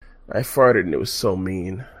I farted and it was so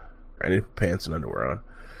mean. I need to put pants and underwear on.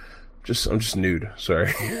 I'm just nude.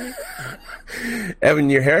 Sorry. Evan,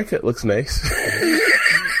 your haircut looks nice.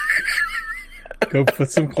 Go put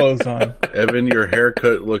some clothes on. Evan, your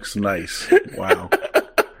haircut looks nice. Wow.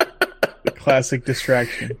 Classic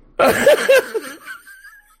distraction.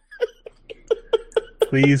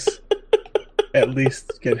 Please, at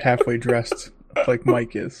least get halfway dressed like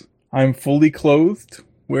Mike is. I'm fully clothed,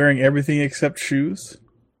 wearing everything except shoes.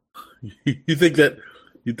 You think that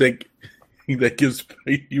gives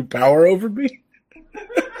you power over me?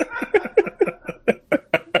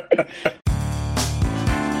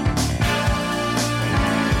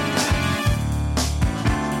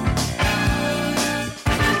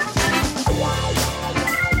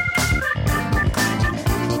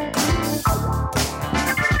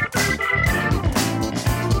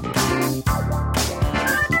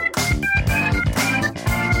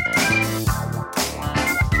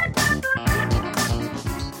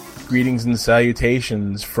 Greetings and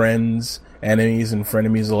salutations, friends, enemies, and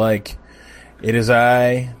frenemies alike. It is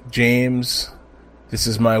I, James. This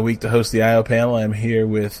is my week to host the IO panel. I'm here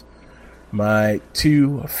with my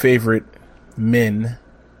two favorite men.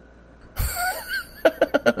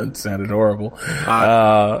 It sounded horrible.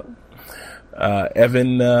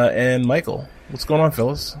 Evan and Michael. What's going on,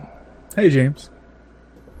 fellas? Hey, James.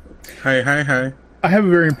 Hi. I have a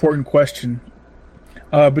very important question.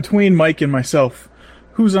 Between Mike and myself,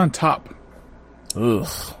 who's on top?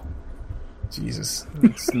 Ugh. Jesus.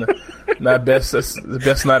 It's not best. That's the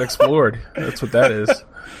best not explored. That's what that is.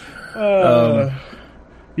 No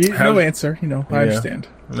answer. I understand.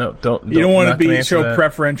 No, don't. You don't want to show that.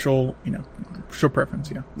 preferential. Show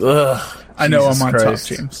preference. Yeah. Ugh. I know Jesus I'm on Christ.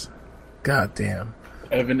 top, James. God damn.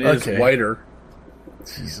 Evan is whiter.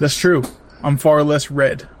 Jesus. That's true. I'm far less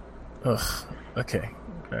red. Ugh. Okay.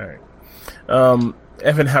 All right.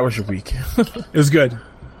 Evan, how was your week? It was good.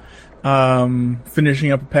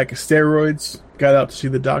 Finishing up a pack of steroids. Got out to see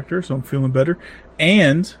the doctor, so I'm feeling better.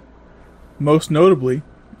 And, most notably,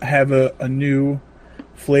 I have a new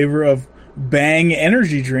flavor of Bang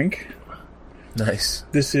energy drink. Nice.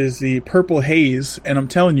 This is the Purple Haze, and I'm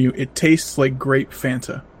telling you, it tastes like grape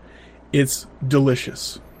Fanta. It's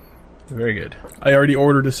delicious. Very good. I already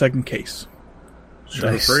ordered a second case.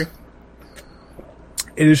 Sugar-free?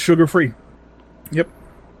 It is sugar-free. Yep.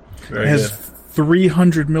 Very It has good.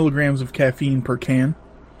 300 milligrams of caffeine per can,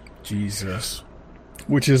 Jesus.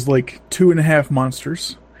 which is like 2.5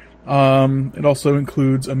 monsters. It also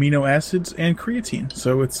includes amino acids and creatine,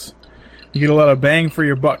 so you get a lot of bang for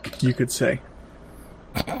your buck, you could say.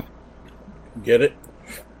 Get it?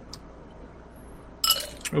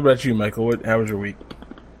 What about you, Michael? How was your week?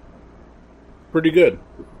 Pretty good.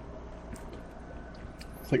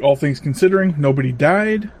 It's like all things considering, nobody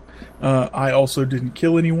died. I also didn't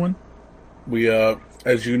kill anyone. We,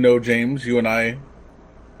 as you know, James, you and I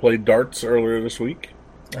played darts earlier this week.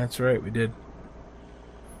 That's right, we did.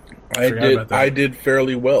 I did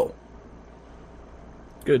fairly well.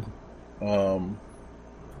 Good.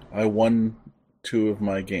 I won 2 of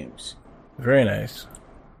my games. Very nice.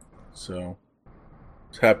 So, I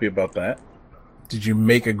was happy about that. Did you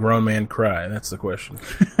make a grown man cry? That's the question.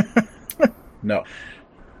 No,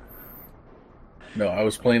 I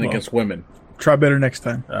was playing against women. Try better next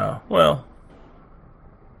time. Oh, well.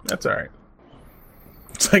 That's all right.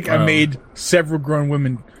 It's like I made several grown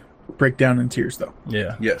women break down in tears, though.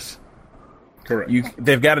 Yeah. Yes. Correct.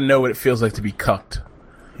 They've got to know what it feels like to be cucked.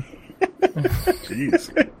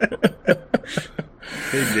 Jeez.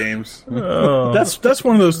 Hey, James. Oh. That's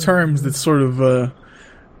one of those terms that's sort of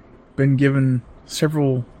been given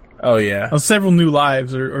several new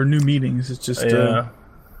lives or new meanings. It's just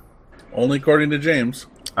Only according to James.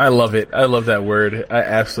 I love it. I love that word. I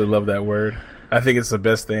absolutely love that word. I think it's the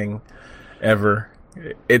best thing ever.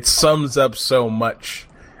 It sums up so much,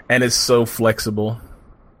 and it's so flexible.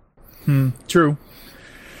 true.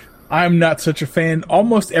 I'm not such a fan.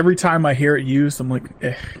 Almost every time I hear it used, I'm like,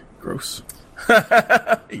 gross.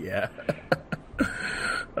 Yeah.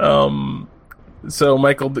 So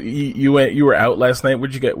Michael, you were out last night.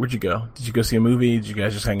 Where'd you go? Did you go see a movie? Did you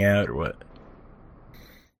guys just hang out or what?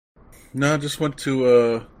 No, I just went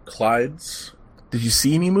to Clyde's. Did you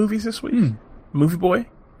see any movies this week? Movie boy?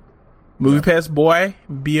 Movie Pass boy?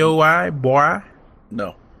 BOI boy?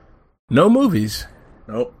 No. No movies.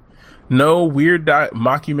 Nope. No weird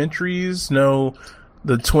mockumentaries. No,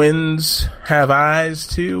 the twins have eyes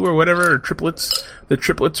too, or whatever, or triplets. The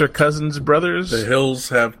triplets are cousins, brothers. The hills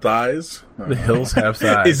have thighs. The hills have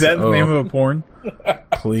thighs. Is that the name of a porn?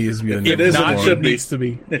 Please be the name. It is. of It porn. should be. Needs to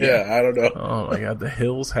be. Yeah, I don't know. Oh my god, the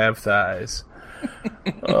hills have thighs.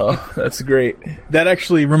 Oh, that's great. That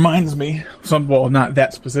actually reminds me, well, not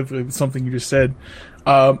that specifically, but something you just said.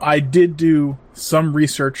 I did do some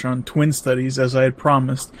research on twin studies, as I had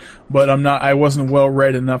promised, but I wasn't well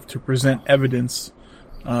read enough to present evidence,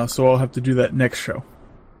 so I'll have to do that next show.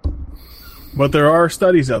 But there are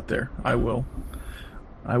studies out there. I will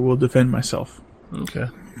defend myself. Okay.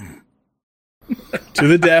 To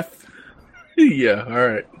the death. Yeah, all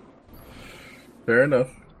right. Fair enough.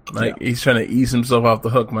 Mike, he's trying to ease himself off the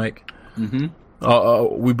hook, Mike.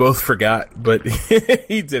 Mm-hmm. We both forgot, but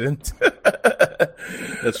he didn't.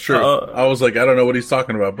 That's true. I was like, I don't know what he's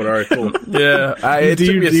talking about, but all right, cool. Yeah, it do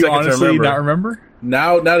took me a you second honestly to remember. not remember?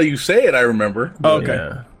 Now that you say it, I remember. Oh, okay.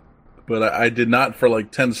 Yeah. But I did not for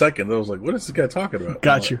like 10 seconds. I was like, what is this guy talking about?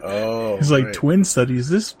 Got you. Oh, He's like, right. twin studies. Is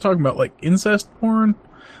this talking about like incest porn?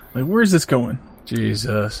 Like, where is this going?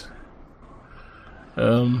 Jesus.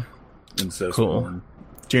 Incest cool. porn.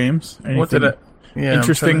 James, anything What did I? Yeah,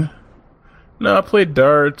 interesting? No, I played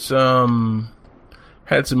darts.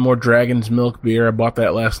 Had some more Dragon's Milk beer. I bought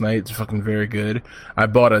that last night. It's fucking very good. I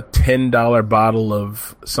bought a $10 bottle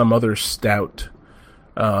of some other stout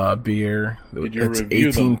beer. Did you It's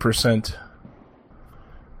review them? 18%.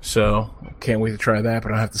 So can't wait to try that,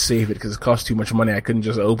 but I have to save it because it costs too much money. I couldn't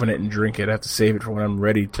just open it and drink it. I have to save it for when I'm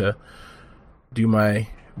ready to do my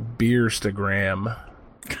Beerstagram.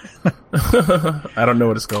 I don't know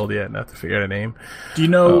what it's called yet. Not to figure out a name. Do you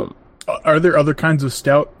know? Are there other kinds of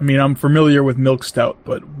stout? I mean, I'm familiar with milk stout,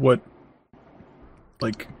 but what?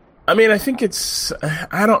 Like, I mean, I think it's.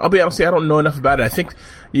 I'll be honest. I don't know enough about it. I think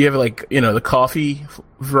you have like the coffee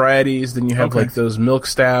varieties. Then you have Okay. like those milk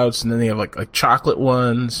stouts, and then you have like chocolate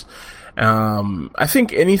ones. I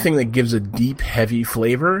think anything that gives a deep, heavy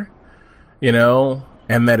flavor,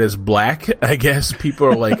 and that is black. I guess people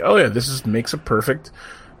are like, oh yeah, makes a perfect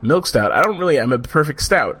milk stout. I'm a perfect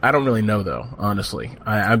stout. I don't really know though, honestly.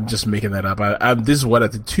 I'm just making that up. This is what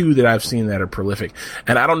at the two that I've seen that are prolific.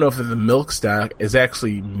 And I don't know if the milk stout is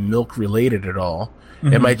actually milk related at all.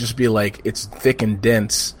 Mm-hmm. It might just be like, it's thick and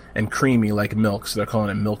dense and creamy like milk. So they're calling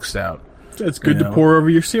it milk stout. it's good to pour over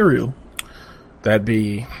your cereal. That'd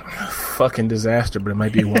be fucking disaster, but it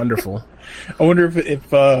might be wonderful. I wonder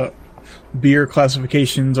if beer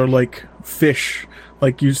classifications are like fish.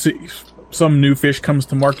 Like you see, some new fish comes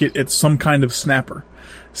to market. It's some kind of snapper.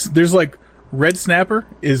 There's like red snapper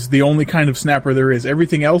is the only kind of snapper there is.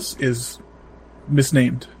 Everything else is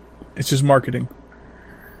misnamed. It's just marketing.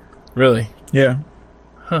 Really? Yeah.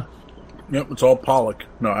 Yep, it's all pollock.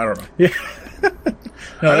 No, I don't know. Yeah.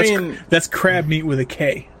 No, that's crab meat with a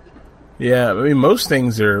K. Yeah, I mean, most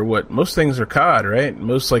things are cod, right?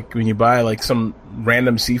 Most, like, when you buy, like, some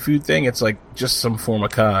random seafood thing, it's, like, just some form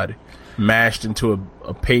of cod mashed into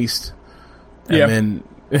a paste and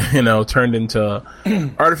then, turned into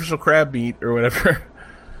artificial crab meat or whatever.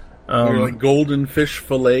 Or like golden fish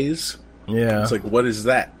fillets. Yeah. It's like, what is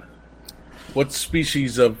that? What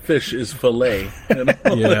species of fish is fillet?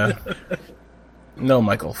 Yeah. No,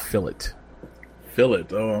 Michael, fillet. Fillet.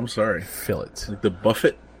 Oh, I'm sorry. Fillet. Like the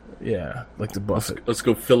buffet? Yeah, like the buffet. Let's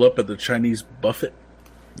go fill up at the Chinese buffet.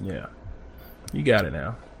 Yeah. You got it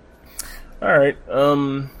now. All right.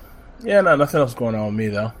 Yeah, no, nothing else going on with me,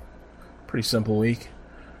 though. Pretty simple week.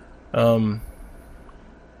 All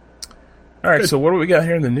right, so what do we got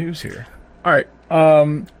here in the news here? All right.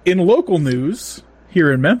 In local news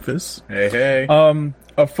here in Memphis, Hey.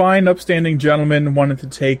 a fine, upstanding gentleman wanted to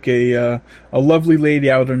take a lovely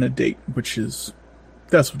lady out on a date,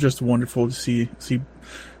 that's just wonderful to see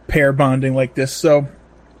pair bonding like this. So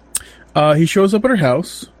he shows up at her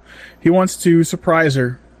house. He wants to surprise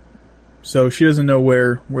her, so she doesn't know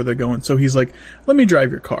where they're going. So he's like, "Let me drive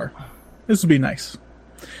your car. This will be nice."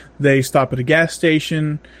 They stop at a gas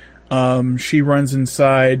station. She runs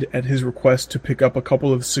inside at his request to pick up a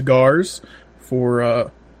couple of cigars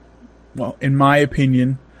for, in my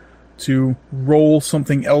opinion, to roll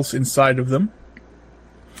something else inside of them.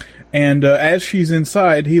 And as she's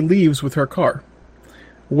inside, he leaves with her car.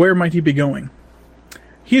 Where might he be going?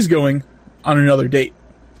 He's going on another date.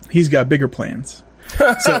 He's got bigger plans.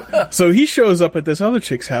 So he shows up at this other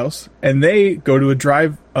chick's house, and they go to a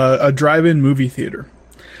drive-in movie theater.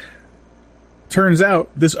 Turns out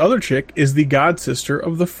this other chick is the god sister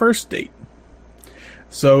of the first date.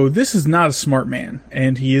 So this is not a smart man,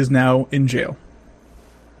 and he is now in jail.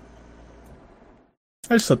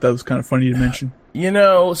 I just thought that was kind of funny to mention.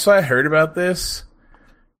 So I heard about this.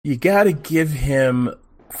 You gotta give him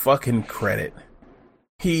fucking credit.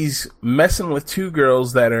 He's messing with two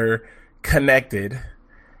girls that are connected.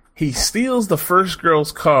 He steals the first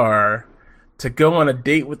girl's car to go on a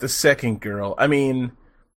date with the second girl. I mean,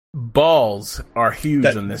 balls are huge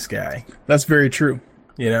on this guy. That's very true.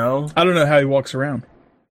 You know? I don't know how he walks around.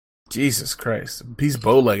 Jesus Christ. He's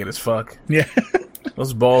bow-legged as fuck. Yeah.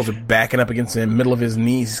 Those balls are backing up against the middle of his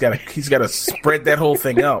knees. He's got to spread that whole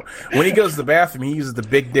thing out. When he goes to the bathroom, he uses the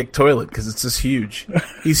big dick toilet because it's just huge.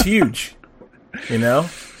 He's huge. You know?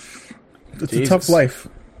 It's a tough life.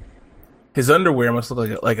 His underwear must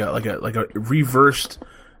look like a reversed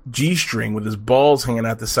G-string with his balls hanging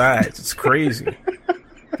out the sides. It's crazy.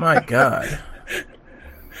 My God.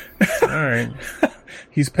 All right.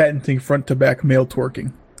 He's patenting front to back male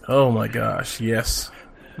twerking. Oh my gosh, yes.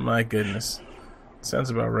 My goodness. Sounds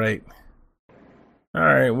about right. All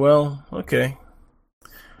right, well, okay.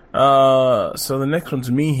 So the next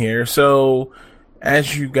one's me here. So,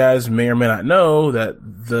 as you guys may or may not know, that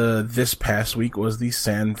this past week was the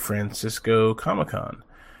San Francisco Comic-Con.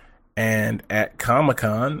 And at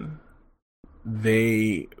Comic-Con,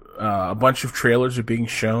 a bunch of trailers are being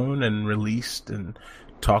shown and released and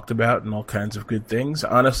talked about and all kinds of good things.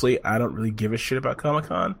 Honestly, I don't really give a shit about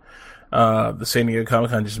Comic-Con. The San Diego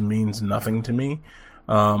Comic-Con just means nothing to me.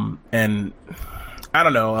 And I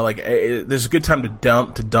don't know, there's a good time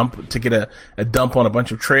to get a dump on a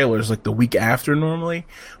bunch of trailers like the week after normally,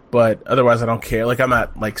 but otherwise I don't care. Like, I'm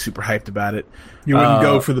not like super hyped about it. You wouldn't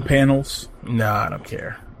go for the panels? No, I don't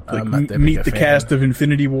care. Like, I'm not that meet big a the fan. cast of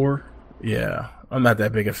Infinity War? Yeah, I'm not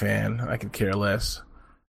that big a fan. I could care less.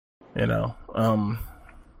 You know, I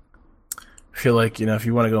feel like, you know, if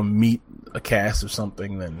you want to go meet a cast of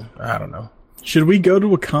something, then I don't know. Should we go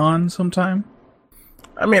to a con sometime?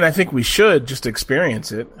 I mean, I think we should just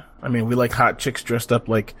experience it. I mean, we like hot chicks dressed up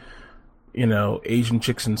like, you know, Asian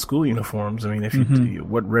chicks in school uniforms. I mean, if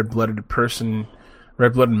what red-blooded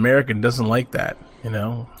American doesn't like that, you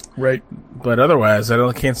know? Right. But otherwise,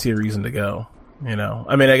 can't see a reason to go, you know?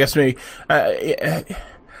 I mean, I guess maybe,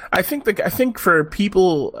 I think for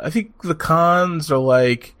people, I think the cons are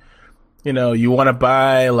like, you know, you want to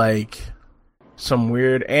buy like some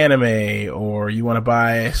weird anime, or you want to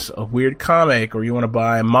buy a weird comic, or you want to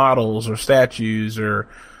buy models or statues or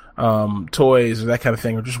toys or that kind of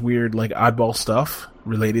thing, or just weird like oddball stuff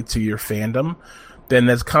related to your fandom, then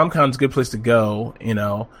that's Comic-Con's a good place to go, you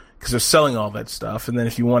know, because they're selling all that stuff. And then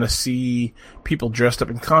if you want to see people dressed up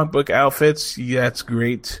in comic book outfits, yeah, that's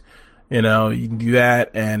great. You know, you can do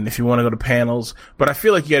that. And if you want to go to panels, but I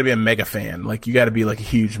feel like you got to be a mega fan. Like, you got to be like a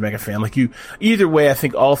huge mega fan. Like, either way, I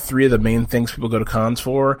think all three of the main things people go to cons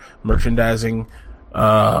for: merchandising,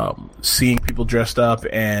 seeing people dressed up,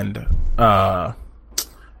 and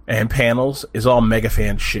panels, is all mega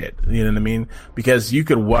fan shit. You know what I mean? Because you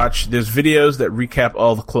could watch, there's videos that recap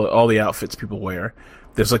all the outfits people wear.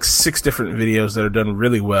 There's like 6 different videos that are done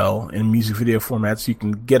really well in music video formats, so you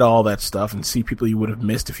can get all that stuff and see people you would have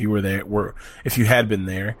missed if you were there, if you had been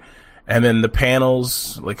there. And then the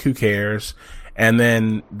panels, like, who cares? And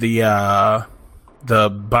then the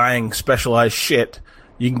buying specialized shit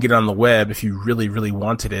you can get on the web if you really, really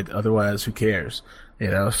wanted it. Otherwise, who cares?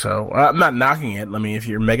 You know, so I'm not knocking it. I mean, if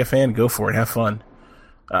you're a mega fan, go for it. Have fun.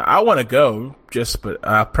 I want to go, but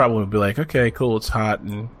I probably would be like, okay, cool, it's hot,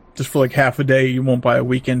 and just for like half a day, you won't buy a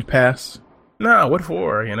weekend pass? No, what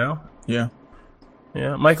for, you know? Yeah.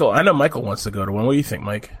 Yeah, Michael, I know Michael wants to go to one. What do you think,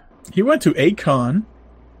 Mike? He went to a con.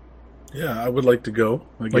 Yeah, I would like to go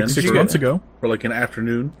again. Like 6 months ago. For like an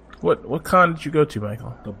afternoon. What con did you go to,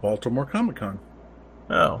 Michael? The Baltimore Comic-Con.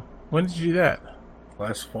 Oh, when did you do that?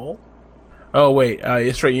 Last fall. Oh, wait,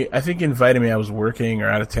 it's right. I think you invited me. I was working or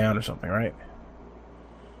out of town or something, right?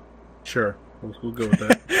 Sure. We'll go with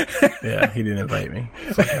that. Yeah, he didn't invite me.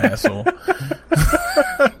 Fucking asshole.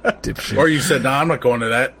 Dipshit. Or you said, "No, I'm not going to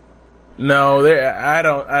that." No, I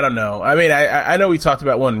don't know. I mean, I know we talked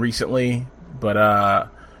about one recently, but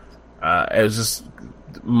it was just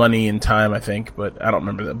money and time, I think. But I don't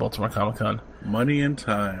remember that Baltimore Comic-Con. Money and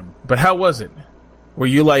time. But how was it? Were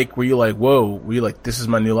you like, whoa? Were you like, this is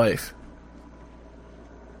my new life?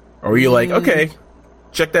 Or were you like, okay,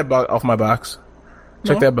 check that off my box?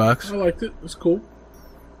 Check that box. I liked it. It's cool.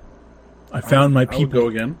 I found my I would people. go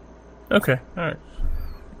again. Okay, all right.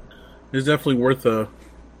 It's definitely worth a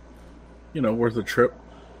trip.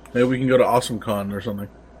 Maybe we can go to AwesomeCon or something.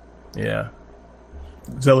 Yeah.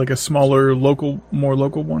 Is that like a smaller, more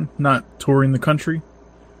local one? Not touring the country?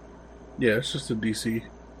 Yeah, it's just a DC.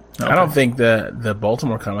 Okay. I don't think the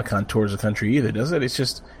Baltimore Comic-Con tours the country either, does it? It's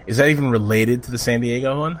just, is that even related to the San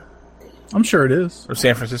Diego one? I'm sure it is. Or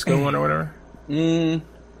San Francisco one or whatever? I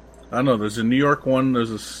don't know. There's a New York one,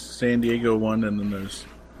 there's a San Diego one, and then there's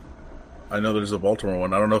a Baltimore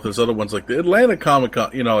one. I don't know if there's other ones like the Atlanta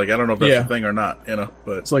Comic-Con. You know, like, I don't know if that's a thing or not, you know,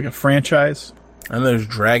 but it's like a franchise. And there's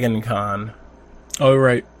Dragon Con. Oh,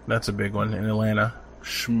 right. That's a big one in Atlanta.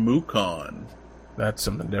 ShmooCon. That's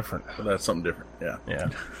something different. That's something different. Yeah. Yeah.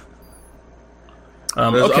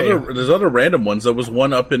 There's other random ones. There was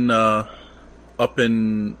one up in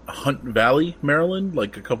Hunt Valley, Maryland,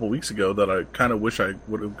 like a couple weeks ago that I kind of wish I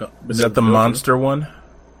would have got. Is that the monster one?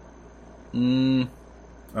 I don't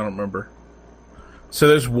remember. So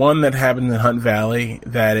there's one that happened in Hunt Valley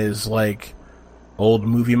that is like old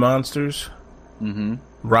movie monsters. Mm-hmm.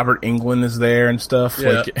 Robert Englund is there and stuff.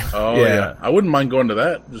 Yeah. Like, yeah. I wouldn't mind going to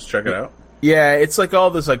that. Just check it out. Yeah, it's like all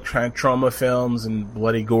this like trauma films and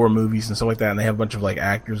bloody gore movies and stuff like that, and they have a bunch of like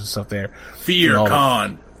actors and stuff there.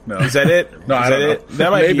 FearCon. No. Is that it? No, I don't know. That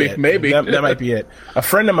might be it. Maybe. That might be it. A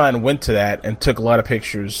friend of mine went to that and took a lot of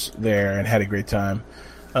pictures there and had a great time.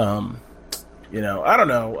 You know, I don't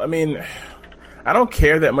know. I mean, I don't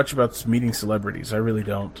care that much about meeting celebrities. I really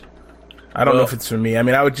don't. I don't know if it's for me. I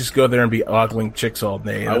mean, I would just go there and be ogling chicks all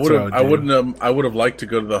day. I would have liked to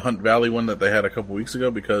go to the Hunt Valley one that they had a couple weeks ago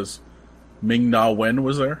because Ming-Na Wen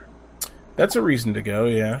was there. That's a reason to go.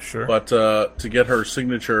 Yeah, sure. But to get her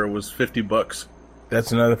signature was $50.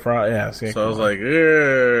 That's another problem. Yeah. See, so I was like, I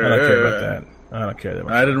don't care about that. I don't care that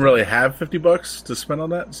much. I didn't really have $50 to spend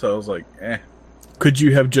on that, so I was like, eh. Could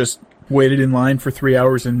you have just waited in line for 3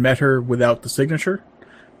 hours and met her without the signature?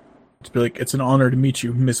 To be like, it's an honor to meet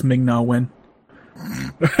you, Miss Ming-Na Wen.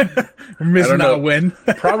 Miss Na Wen.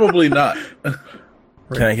 Probably not.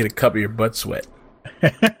 Can I get a cup of your butt sweat?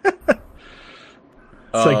 It's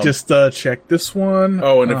like, just check this one.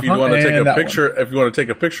 Oh, and if you want to take a picture, if you want to take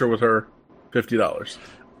a picture with her, $50.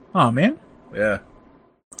 Oh, man. Yeah.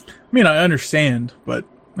 I mean, I understand, but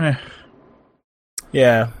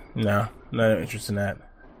yeah, no interest in that.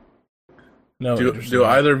 No. Do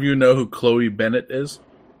either of you know who Chloe Bennett is?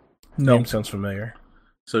 No. Name sounds familiar.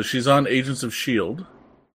 So she's on Agents of S.H.I.E.L.D.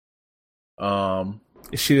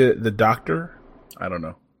 Is she the doctor? I don't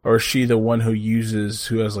know. Or is she the one who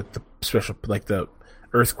has like the special, like the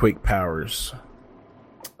earthquake powers?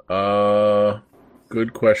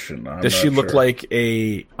 Good question. Does she look like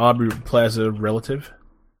a Aubrey Plaza relative?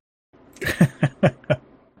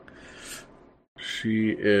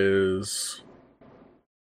 She is.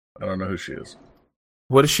 I don't know who she is.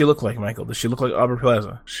 What does she look like, Michael? Does she look like Aubrey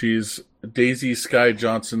Plaza? She's Daisy Sky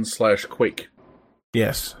Johnson / Quake.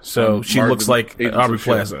 Yes. So she looks like Aubrey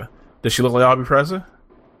Plaza. Does she look like Aubrey Plaza?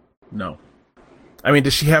 No. I mean,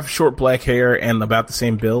 does she have short black hair and about the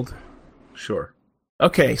same build? Sure.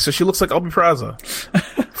 Okay, so she looks like Aubrey Plaza.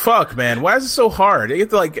 Fuck, man. Why is it so hard? You have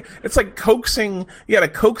to it's like coaxing. You gotta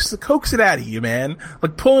coax it out of you, man.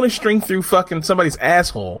 Like pulling a string through fucking somebody's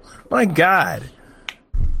asshole. My God.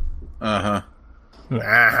 Uh-huh.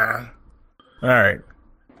 All right.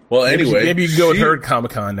 Well, anyway. Maybe you can go with her at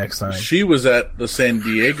Comic-Con next time. She was at the San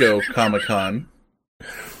Diego Comic-Con.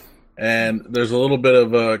 And there's a little bit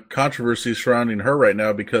of a controversy surrounding her right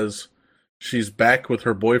now because she's back with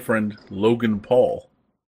her boyfriend, Logan Paul.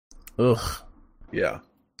 Ugh. Yeah.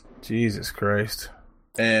 Jesus Christ.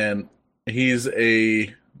 And he's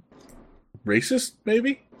a racist,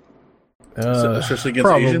 maybe? Especially against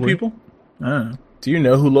probably. Asian people? Do you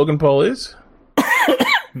know who Logan Paul is?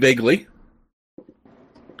 Vaguely.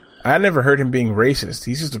 I never heard him being racist.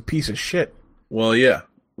 He's just a piece of shit. Well, yeah.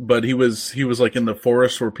 But he was like in the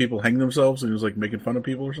forest where people hang themselves and he was like making fun of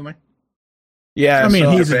people or something? Yeah. I mean,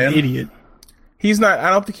 he's an idiot. He's not, I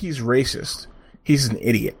don't think he's racist. He's an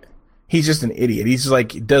idiot. He's just an idiot. He's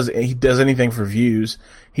like, he does anything for views.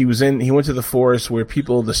 He went to the forest where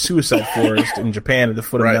the suicide forest in Japan at the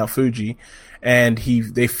foot of Mount Fuji, and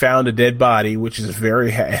they found a dead body, which is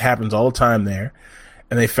it happens all the time there.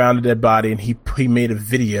 And they found a dead body, and he made a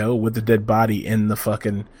video with the dead body in the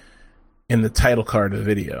title card of the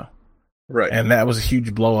video. Right. And that was a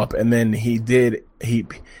huge blow up. And then he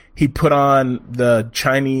put on the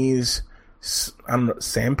Chinese, I don't know,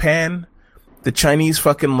 sampan? The Chinese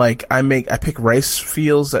fucking I pick rice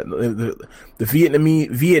fields that the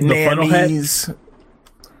Vietnamese,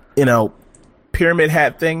 pyramid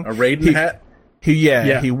hat thing. A Raiden hat?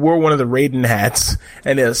 He wore one of the Raiden hats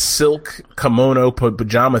and a silk kimono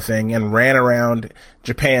pajama thing and ran around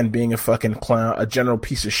Japan being a fucking clown, a general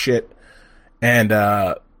piece of shit, and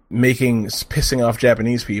pissing off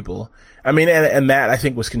Japanese people. I mean, and that I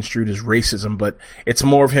think was construed as racism, but it's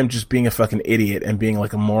more of him just being a fucking idiot and being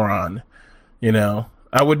like a moron.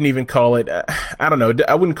 I wouldn't even call it, I don't know,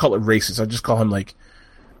 I wouldn't call it racist. I'd just call him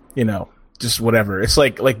just whatever. It's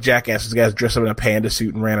like Jackass, the guys dressed up in a panda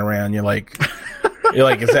suit and ran around. You're like,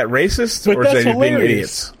 is that racist? But or is that hilarious. Being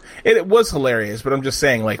idiots? It was hilarious, but I'm just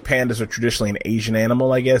saying, pandas are traditionally an Asian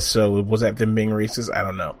animal, I guess, so was that them being racist? I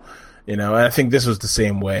don't know. And I think this was the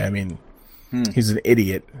same way. I mean, he's an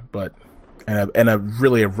idiot, but and a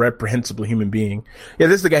really a reprehensible human being. Yeah,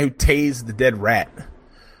 this is the guy who tased the dead rat.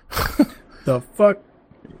 The fuck?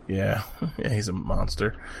 Yeah, he's a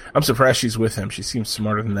monster. I'm surprised she's with him. She seems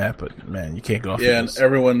smarter than that, but man, you can't go off. Yeah, and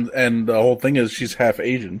everyone, and the whole thing is she's half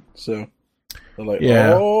Asian, so they're like,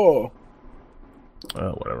 oh,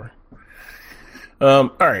 whatever.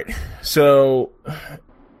 All right, so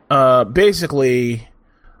basically,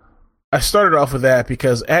 I started off with that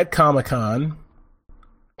because at Comic-Con,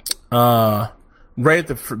 right at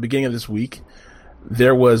the beginning of this week,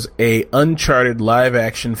 there was a Uncharted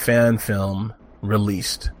live-action fan film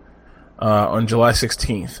released on July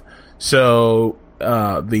 16th. So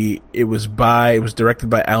it was directed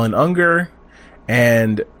by Alan Unger,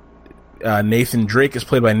 and Nathan Drake is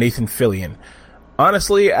played by Nathan Fillion.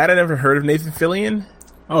 Honestly, I'd never heard of Nathan Fillion.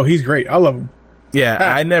 Oh, he's great. I love him. Yeah,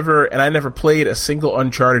 I never played a single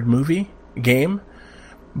Uncharted game,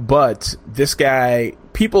 but this guy,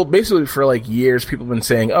 people basically for like years, people have been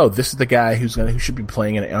saying, "Oh, this is the guy who should be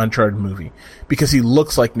playing an Uncharted movie," because he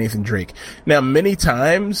looks like Nathan Drake. Now, many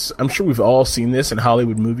times, I'm sure we've all seen this in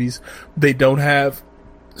Hollywood movies. They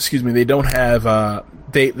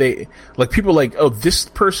like people like, "Oh, this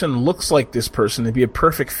person looks like this person. They'd be a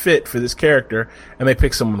perfect fit for this character," and they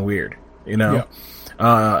pick someone weird, you know. Yeah.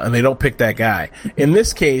 And they don't pick that guy. In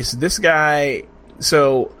this case, this guy,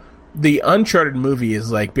 so the Uncharted movie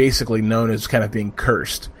is like basically known as kind of being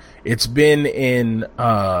cursed. It's been in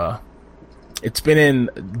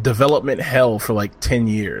development hell for like 10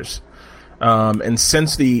 years. And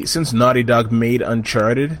since Naughty Dog made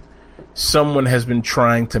Uncharted, someone has been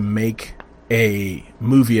trying to make a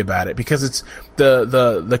movie about it because it's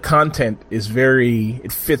the content is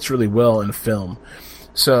it fits really well in film.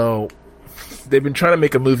 So they've been trying to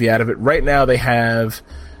make a movie out of it. Right now they have,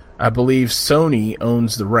 I believe Sony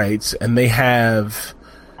owns the rights, and they have,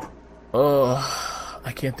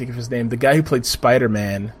 I can't think of his name. The guy who played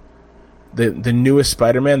Spider-Man, the newest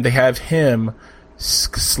Spider-Man, they have him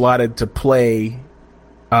slotted to play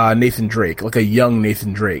Nathan Drake, like a young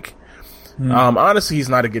Nathan Drake. Honestly, he's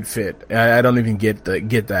not a good fit. I don't even get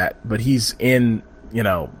that, but he's in,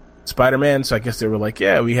 Spider-Man, so I guess they were like,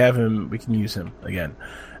 yeah, we have him, we can use him again.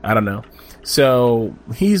 I don't know. So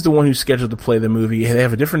he's the one who's scheduled to play the movie. They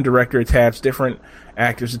have a different director attached, different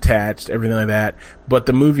actors attached, everything like that. But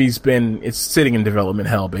the movie's it's sitting in development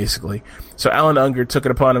hell, basically. So Alan Unger took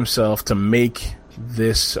it upon himself to make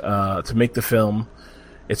the film.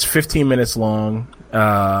 It's 15 minutes long.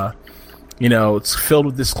 It's filled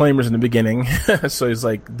with disclaimers in the beginning, so he's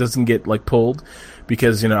like doesn't get like pulled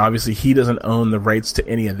because obviously he doesn't own the rights to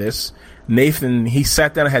any of this. He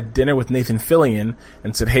sat down and had dinner with Nathan Fillion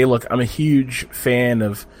and said, "Hey, look, I'm a huge fan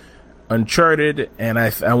of Uncharted, and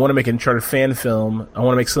I want to make an Uncharted fan film. I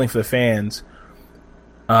want to make something for the fans.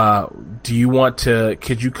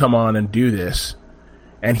 Could you come on and do this?"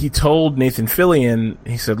 And he told Nathan Fillion,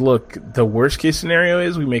 he said, "Look, the worst case scenario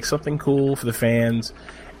is we make something cool for the fans,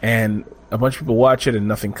 and a bunch of people watch it and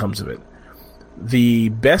nothing comes of it. The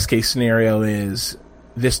best case scenario is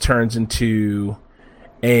this turns into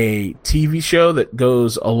a TV show that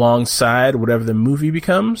goes alongside whatever the movie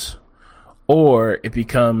becomes, or it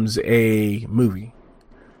becomes a movie."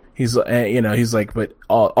 He's like, but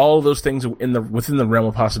all of those things are within the realm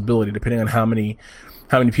of possibility, depending on how many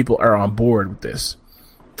people are on board with this.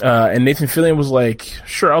 And Nathan Fillion was like,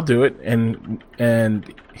 "Sure, I'll do it." And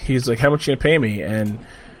he's like, "How much are you gonna pay me?" And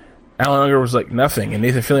Alan Unger was like, "Nothing." And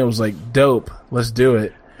Nathan Fillion was like, "Dope, let's do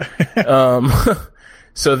it."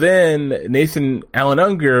 So then Alan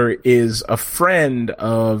Unger is a friend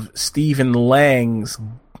of Stephen Lang's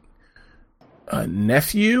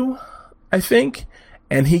nephew, I think,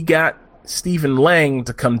 and he got Stephen Lang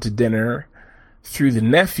to come to dinner through the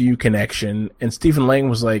nephew connection, and Stephen Lang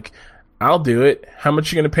was like, "I'll do it. How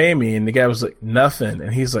much you gonna pay me?" And the guy was like, "Nothing."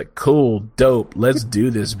 And he's like, "Cool, dope, let's do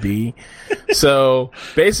this, B." So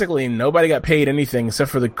basically, nobody got paid anything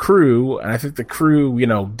except for the crew, and I think the crew,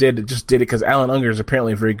 did it because Alan Unger is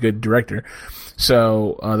apparently a very good director.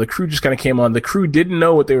 So the crew just kind of came on. The crew didn't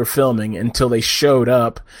know what they were filming until they showed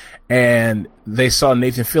up, and they saw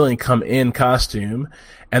Nathan Fillion come in costume,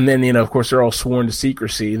 and then of course they're all sworn to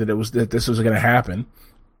secrecy that this was going to happen.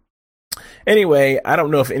 Anyway, I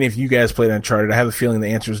don't know if any of you guys played Uncharted. I have a feeling the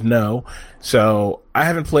answer is no. So I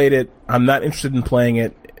haven't played it. I'm not interested in playing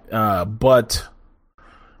it. But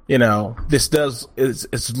it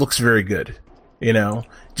looks very good.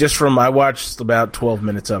 I watched about 12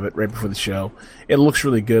 minutes of it right before the show. It looks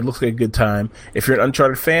really good. Looks like a good time. If you're an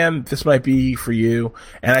Uncharted fan, this might be for you.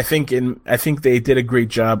 And I think they did a great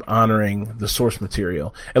job honoring the source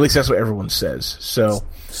material. At least that's what everyone says. So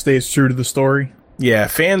stays true to the story. Yeah,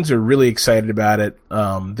 fans are really excited about it.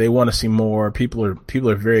 They want to see more. People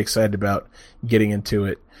are very excited about getting into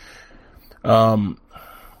it.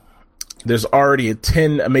 There's already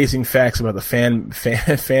 10 amazing facts about the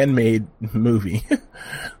fan made movie.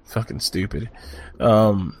 Fucking stupid.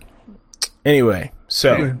 Anyway,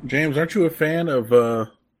 so James, aren't you a fan of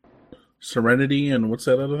Serenity and what's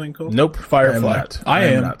that other thing called? Nope, Firefly. I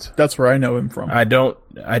am not. That's where I know him from. I don't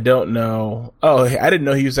know. Oh, I didn't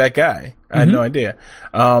know he was that guy. I had no idea.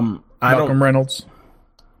 Malcolm Reynolds.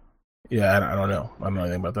 Yeah, I don't know. I don't know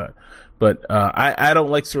anything about that. But I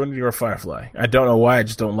don't like Serenity or Firefly. I don't know why. I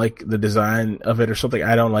just don't like the design of it or something.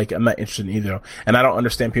 I don't like it. I'm not interested in either. And I don't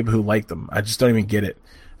understand people who like them. I just don't even get it.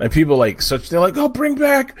 Like people they're like, oh, bring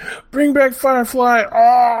back Firefly.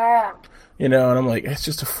 Ah! You know, and I'm like, it's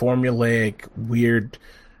just a formulaic, weird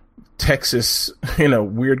Texas,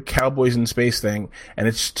 weird cowboys in space thing.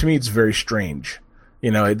 And to me, it's very strange.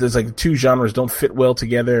 There's like the two genres don't fit well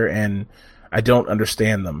together, and I don't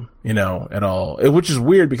understand them, at all. Which is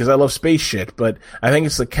weird because I love space shit, but I think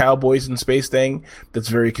it's the cowboys in space thing that's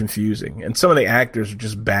very confusing. And some of the actors are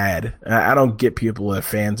just bad. I don't get people that are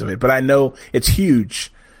fans of it, but I know it's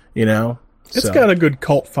huge, It's got a good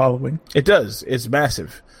cult following. It does. It's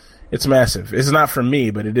massive. It's massive. It's not for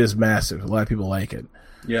me, but it is massive. A lot of people like it.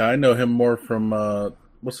 Yeah, I know him more from,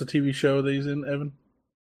 what's the TV show that he's in, Evan?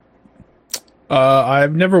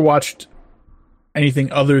 I've never watched anything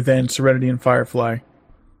other than Serenity and Firefly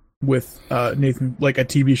with Nathan, like a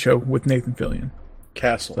TV show with Nathan Fillion.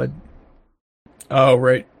 Castle. Oh,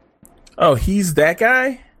 right. Oh, he's that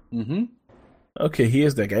guy? Mm-hmm. Okay, he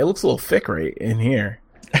is that guy. He looks a little thick right in here.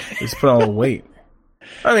 He's put on a little weight.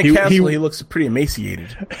 I mean, Castle, he looks pretty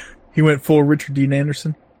emaciated. He went full Richard Dean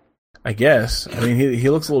Anderson? I guess. I mean, he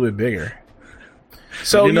looks a little bit bigger.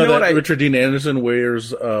 So you know that Richard Dean Anderson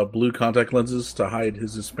wears blue contact lenses to hide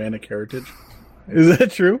his Hispanic heritage? Is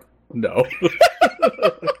that true? No.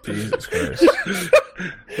 Jesus Christ!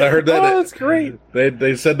 I heard that. Oh, that's great.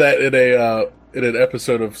 They said that in an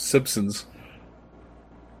episode of Simpsons.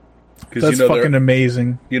 That's fucking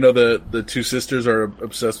amazing. You know the two sisters are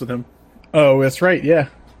obsessed with him. Oh, that's right. Yeah.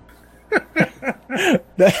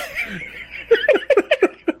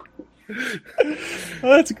 Oh,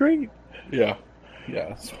 that's great. Yeah,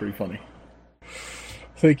 it's pretty funny.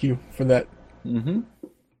 Thank you for that. Mm-hmm.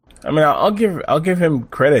 I mean, I'll give him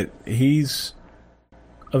credit. He's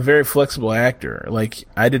a very flexible actor. Like,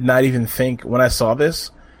 I did not even think when I saw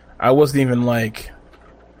this, I wasn't even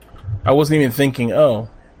thinking, oh,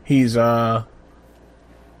 he's what's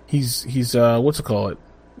it called?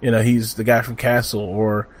 He's the guy from Castle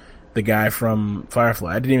or the guy from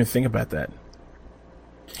Firefly. I didn't even think about that.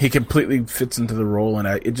 He completely fits into the role, and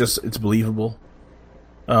it's believable.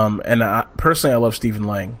 And personally, I love Stephen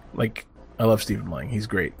Lang. Like, I love Stephen Lang. He's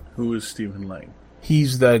great. Who is Stephen Lang?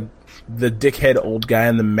 He's the dickhead old guy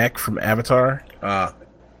in the mech from Avatar. Ah.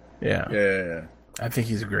 Yeah. Yeah. I think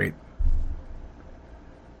he's great.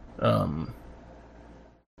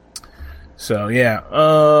 So, yeah.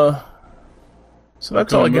 So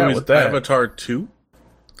that's all I got with that. Avatar 2?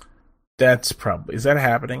 That's probably... Is that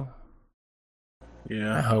happening?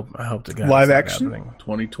 Yeah. I hope the guy live action? Happening.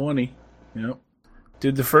 2020. Yep.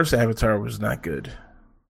 Dude, the first Avatar was not good.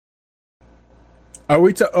 Are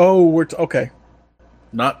we okay.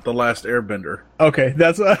 Not The Last Airbender. Okay,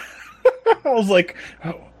 that's I was like,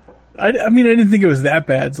 I mean, I didn't think it was that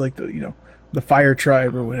bad. It's like the Fire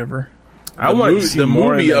Tribe or whatever. I want to see the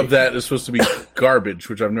more movie of that is supposed to be garbage,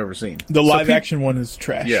 which I've never seen. The live action one is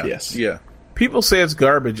trash. Yeah, yes. Yeah. People say it's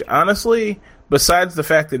garbage. Honestly, besides the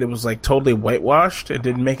fact that it was like totally whitewashed, it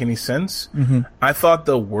didn't make any sense. Mm-hmm. I thought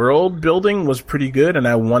the world building was pretty good, and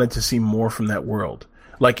I wanted to see more from that world.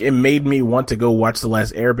 Like, it made me want to go watch The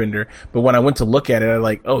Last Airbender, but when I went to look at it, I was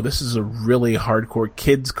like, oh, this is a really hardcore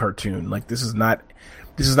kids cartoon. Like, this is not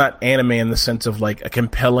anime in the sense of like a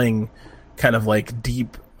compelling kind of like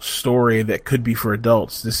deep story that could be for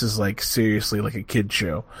adults. This is like seriously like a kid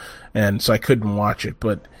show, and so I couldn't watch it.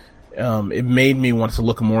 But it made me want to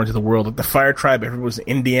look more into the world. Like the Fire Tribe, everyone was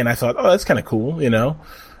Indian. I thought, oh, that's kind of cool,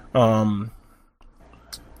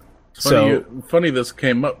 Funny this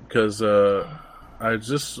came up because I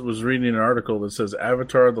just was reading an article that says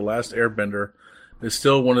Avatar: The Last Airbender is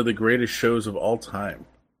still one of the greatest shows of all time.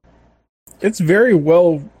 It's very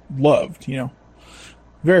well loved,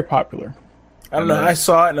 very popular. I don't know. I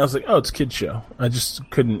saw it and I was like, oh, it's a kid show. I just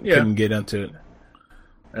couldn't get into it.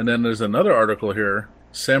 And then there's another article here.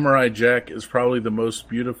 Samurai Jack is probably the most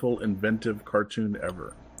beautiful, inventive cartoon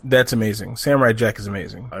ever. That's amazing. Samurai Jack is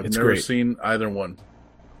amazing. I've never seen either one.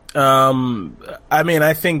 I mean,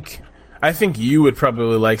 I think you would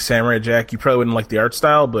probably like Samurai Jack. You probably wouldn't like the art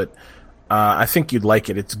style, but I think you'd like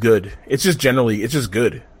it. It's good. It's just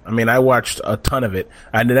good. I mean, I watched a ton of it.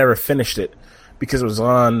 I never finished it because it was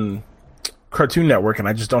on Cartoon Network, and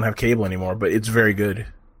I just don't have cable anymore. But it's very good.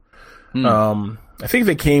 I think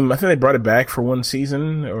they brought it back for one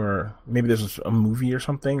season, or maybe there's a movie or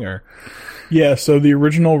something. Or yeah, so the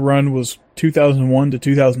original run was 2001 to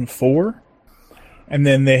 2004, and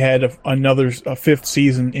then they had a fifth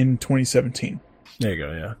season in 2017. There you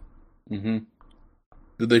go. Yeah. Mm-hmm.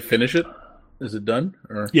 Did they finish it? Is it done?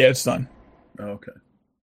 Or? Yeah, it's done. Oh, okay.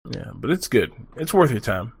 Yeah, but it's good. It's worth your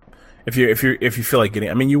time if you feel like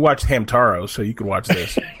getting. I mean, you watched Hamtaro, so you could watch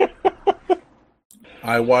this.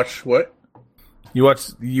 I watched what? You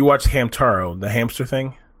watched Hamtaro, the hamster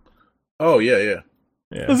thing. Oh yeah.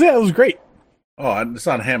 It was great. Oh, it's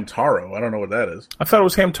not Hamtaro. I don't know what that is. I thought it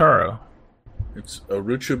was Hamtaro. It's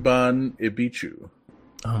Aruchuban Ibichu.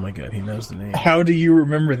 Oh my god, he knows the name. How do you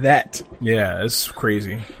remember that? Yeah, it's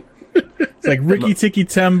crazy. It's like Ricky Tikki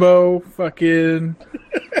Tembo, fucking.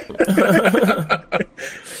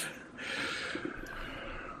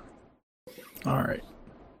 All right.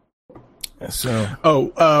 So,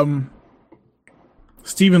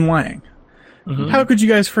 Stephen Lang. Mm-hmm. How could you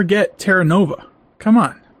guys forget Terra Nova? Come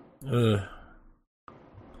on,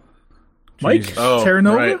 Mike. Jesus. Oh, Terra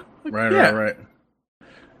Nova. Right.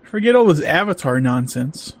 Forget all this Avatar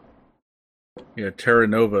nonsense. Yeah, Terra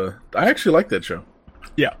Nova. I actually like that show.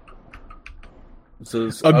 Yeah.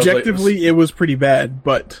 Objectively, it was pretty bad,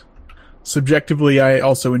 but subjectively, I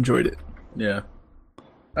also enjoyed it. yeah.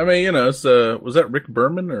 I mean, it's was that Rick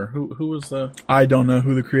Berman or who was the? I don't know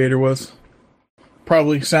who the creator was.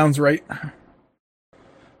 Probably sounds right.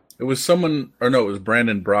 It was someone, or no, it was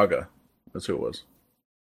Brandon Braga. That's who it was.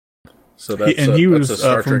 So he was a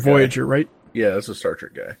Star from Trek Voyager, guy. right? Yeah, that's a Star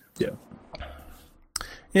Trek guy. Yeah.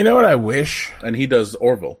 You know what I wish? And he does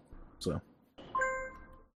Orville. So,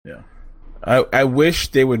 yeah. I wish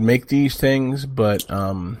they would make these things, but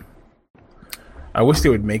not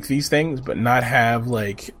have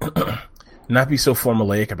not be so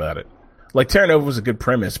formulaic about it. Like Terra Nova was a good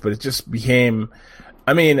premise, but it just became.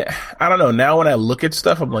 I mean, I don't know. Now when I look at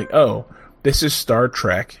stuff, I'm like, oh, this is Star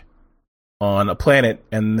Trek on a planet,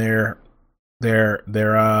 and they're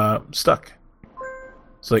stuck.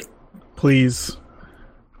 It's like, please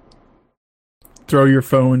throw your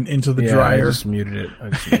phone into the dryer. I just muted it.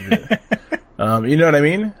 You know what I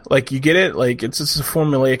mean? Like, you get it? Like, it's just a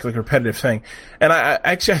formulaic, repetitive thing. And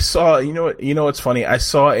I saw, you know what's funny? I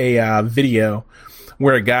saw a video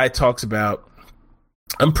where a guy talks about,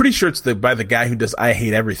 I'm pretty sure it's by the guy who does I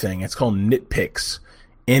Hate Everything. It's called Nitpicks.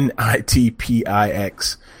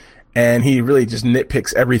 Nitpix. And he really just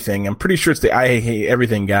nitpicks everything. I'm pretty sure it's the I Hate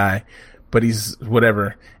Everything guy, but he's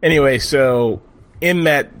whatever. Anyway, so in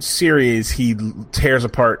that series, he tears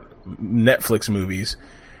apart Netflix movies.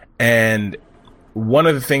 And one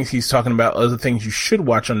of the things he's talking about, other things you should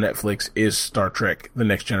watch on Netflix, is Star Trek: The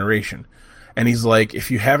Next Generation. And he's like, if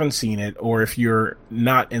you haven't seen it, or if you're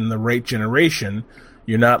not in the right generation,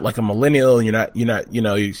 you're not like a millennial, you're not,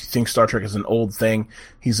 you think Star Trek is an old thing.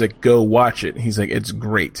 He's like, go watch it. He's like, it's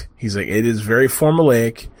great. He's like, it is very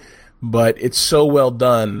formulaic, but it's so well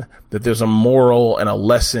done that there's a moral and a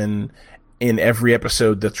lesson in every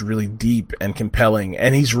episode that's really deep and compelling.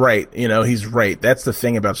 And he's right. He's right. That's the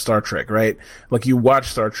thing about Star Trek, right? Like, you watch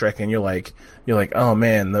Star Trek and you're like, oh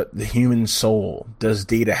man, the human soul. Does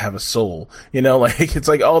Data have a soul? It's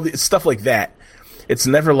like all the stuff like that. It's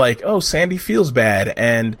never like, oh, Sandy feels bad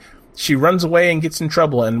and she runs away and gets in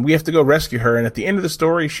trouble and we have to go rescue her. And at the end of the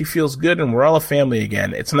story, she feels good and we're all a family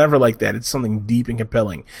again. It's never like that. It's something deep and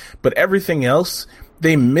compelling. But everything else,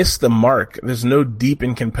 they miss the mark. There's no deep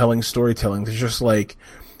and compelling storytelling. It's just like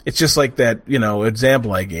that,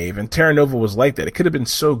 example I gave. And Terra Nova was like that. It could have been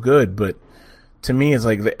so good, but to me, it's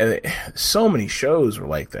like so many shows were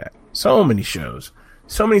like that. So many shows.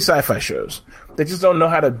 So many sci-fi shows. They just don't know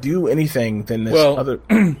how to do anything than this other.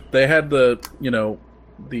 They had the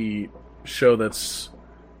show that's,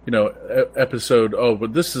 episode, oh,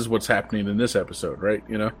 but this is what's happening in this episode, right?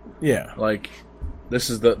 Yeah. Like, this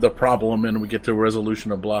is the problem, and we get to a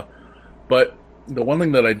resolution of blah. But the one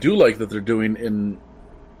thing that I do like that they're doing in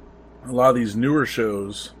a lot of these newer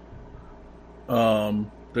shows,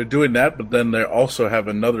 they're doing that, but then they also have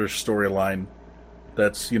another storyline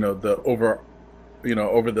that's,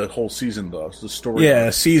 over the whole season, though. The story.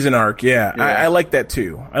 Yeah, season arc, yeah. I like that,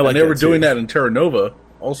 too. They were doing that in Terra Nova,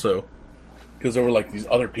 also. Because there were, these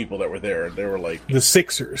other people that were there. They were, the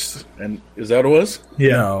Sixers. And is that what it was?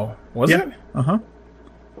 Yeah. No. Was it? Uh-huh.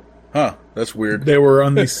 Huh. That's weird. They were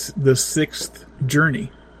on the sixth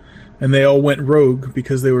journey. And they all went rogue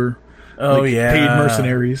because they were paid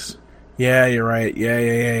mercenaries. Yeah, you're right.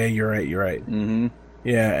 Yeah. You're right. Mm-hmm.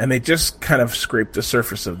 Yeah, and they just kind of scraped the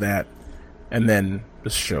surface of that, and then the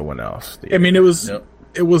show went off. I mean, it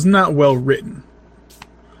was not well written.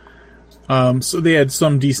 So they had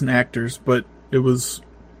some decent actors, but it was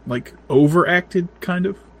like overacted, kind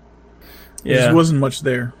of. Yeah, there just wasn't much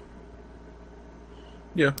there.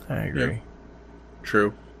 Yeah, I agree. Yeah.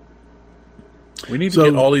 True. We need to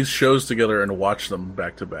get all these shows together and watch them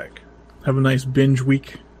back to back. Have a nice binge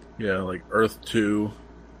week. Yeah, like Earth 2.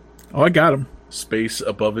 Oh, I got them. Space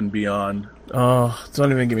Above and Beyond. Oh,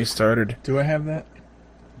 don't even get me started. Do I have that?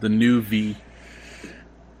 The New V.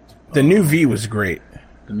 The New V was great.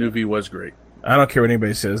 The New V was great. I don't care what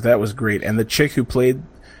anybody says. That was great. And the chick who played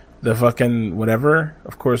the fucking whatever,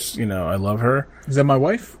 of course, I love her. Is that my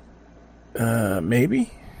wife? Maybe.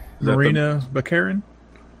 Marina Baccarin?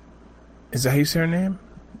 Is that how you say her name?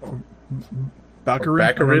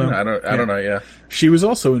 Baccarin? I don't know, yeah. She was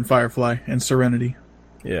also in Firefly and Serenity.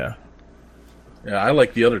 Yeah. Yeah, I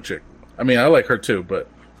like the other chick. I mean, I like her too, but...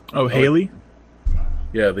 Oh, Haley?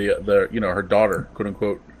 Yeah, the her daughter, quote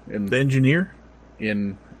unquote. The engineer?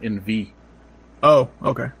 In V. Oh,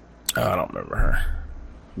 okay. Oh, I don't remember her.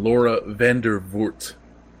 Laura Vandervoort.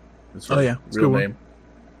 That's her real name.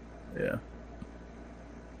 Yeah.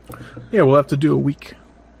 Yeah, we'll have to do a week.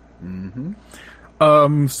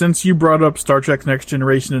 Mm-hmm. Since you brought up Star Trek Next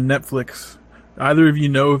Generation and Netflix, either of you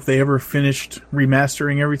know if they ever finished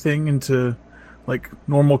remastering everything into like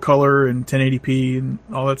normal color and 1080p and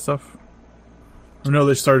all that stuff? I know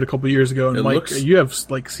they started a couple years ago, and Mike, you have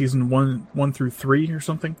like season 1 through 3 or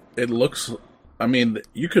something. It looks. I mean,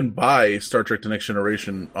 you can buy Star Trek: The Next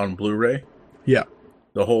Generation on Blu-ray. Yeah,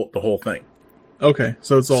 the whole thing. Okay,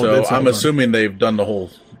 so it's all. So I'm assuming they've done the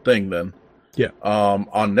whole thing then. Yeah.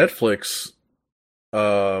 On Netflix,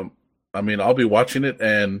 I mean, I'll be watching it,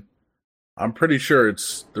 and I'm pretty sure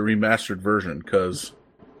it's the remastered version because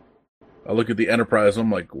I look at the Enterprise, and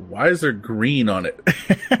I'm like, why is there green on it?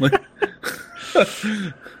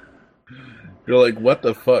 You're like, what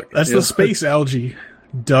the fuck? That's the space algae.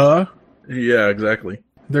 Duh. Yeah, exactly.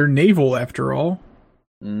 They're naval, after all.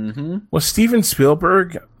 Mm-hmm. Was Steven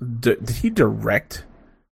Spielberg, did he direct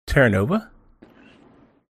Terra Nova?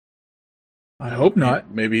 I hope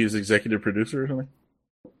not. Maybe he's executive producer or something.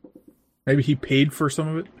 Maybe he paid for some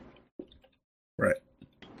of it. Right.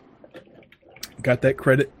 Got that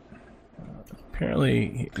credit.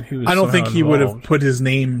 Apparently, he was. I don't think he involved. would have put his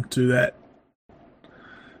name to that.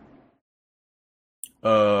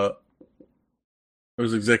 It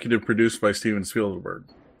was executive produced by Steven Spielberg.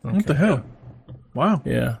 Okay. What the hell? Wow.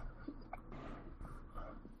 Yeah.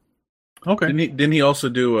 Okay. Didn't he also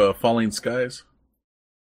do Falling Skies?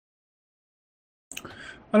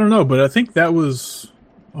 I don't know, but I think that was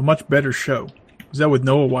a much better show. Is that with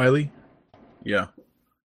Noah Wyle? Yeah.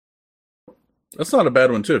 That's not a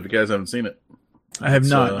bad one too. If you guys haven't seen it, I have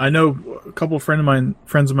not. I know a couple of friends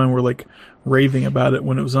of mine were like raving about it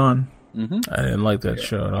when it was on. Mm-hmm. I didn't like that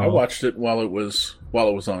show at all. I watched it while it was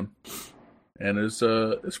on, and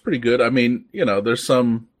it's pretty good. I mean, there's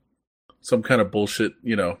some kind of bullshit.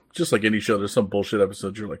 Just like any show, there's some bullshit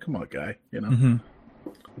episodes. You're like, come on, guy. Mm-hmm.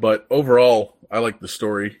 But overall, I like the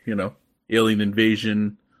story. Alien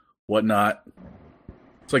invasion, whatnot.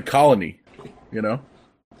 It's like Colony.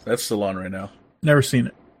 That's still on right now. Never seen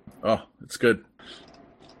it. Oh, it's good.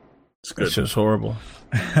 It's good. It's just horrible.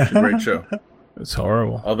 It's a great show. It's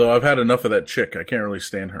horrible. Although I've had enough of that chick. I can't really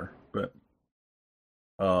stand her. But,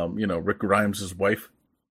 Rick Grimes' wife.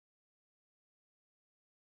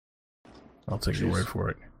 I'll take your word for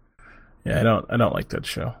it. Yeah, I don't like that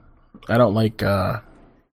show. I don't like, I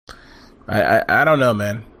don't know,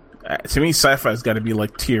 man. To me, sci-fi's got to be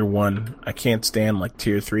like tier 1. I can't stand like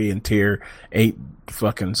tier 3 and tier 8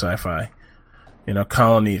 fucking sci-fi.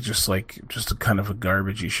 Colony is just a kind of a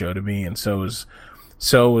garbagey show to me, and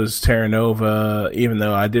so was Terra Nova, even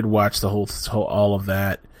though I did watch the whole all of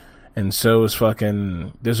that. And so was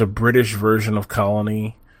there's a British version of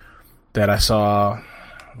Colony that I saw,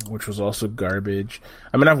 which was also garbage.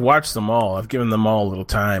 I mean, I've watched them all. I've given them all a little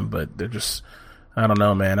time, but they're just, I don't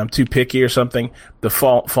know, man. I'm too picky or something. The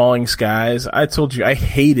Falling Skies, I told you I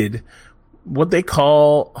hated what do he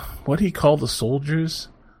call the soldiers?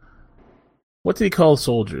 What did he call the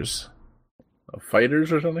soldiers?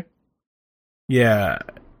 Fighters or something? Yeah,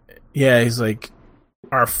 he's like,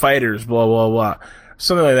 our fighters, blah, blah, blah.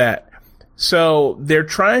 Something like that. So they're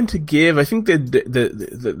trying to give, I think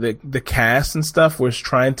the cast and stuff was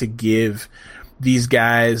trying to give these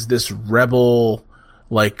guys this rebel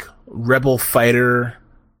fighter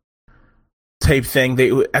type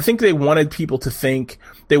thing. I think they wanted people to see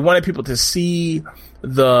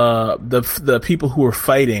the people who were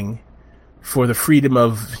fighting for the freedom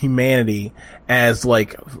of humanity as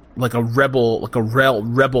like a rebel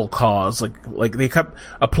cause. Like they kept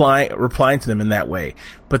replying to them in that way.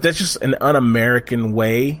 But that's just an un-American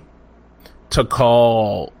way to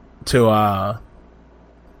call to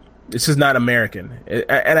this is not American.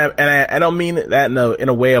 And I don't mean that in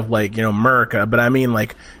a way of like, you know, America, but I mean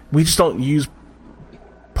like we just don't use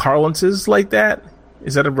parlances like that.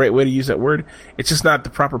 Is that a right way to use that word? It's just not the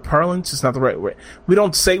proper parlance. It's not the right way. We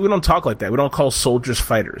don't talk like that. We don't call soldiers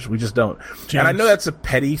fighters. We just don't. James. And I know that's a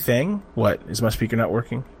petty thing. What? Is my speaker not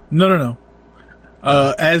working? No.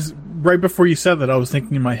 As right before you said that, I was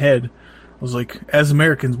thinking in my head, I was like, as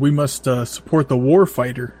Americans, we must support the war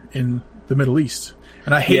fighter in the Middle East.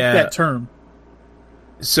 And I hate that term.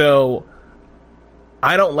 So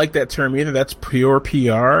I don't like that term either. That's pure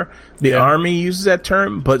PR. The Army uses that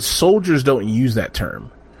term, but soldiers don't use that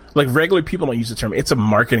term. Like regular people don't use the term. It's a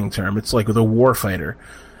marketing term. It's like the war fighter.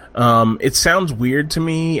 It sounds weird to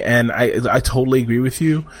me, and I totally agree with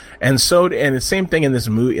you. And the same thing in this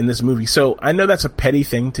movie. So I know that's a petty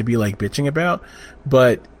thing to be like bitching about,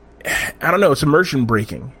 but I don't know. It's immersion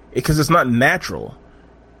breaking because it's not natural.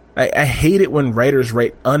 I hate it when writers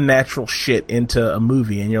write unnatural shit into a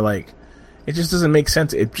movie, and you're like, it just doesn't make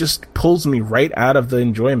sense. It just pulls me right out of the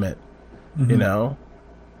enjoyment, you know?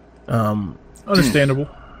 Understandable.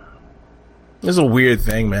 It's a weird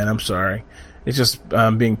thing, man. I'm sorry. It's just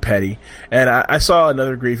being petty. And I saw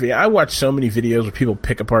another great video. I watch so many videos where people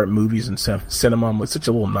pick apart movies and send them on. I'm like such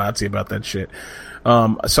a little Nazi about that shit.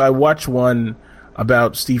 So I watched one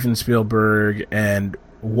about Steven Spielberg and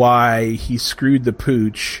why he screwed the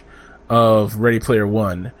pooch of Ready Player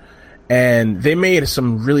One. And they made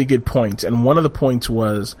some really good points. And one of the points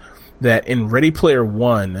was that in Ready Player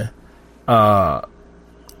One,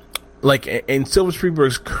 like in Steven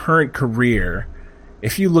Spielberg's current career,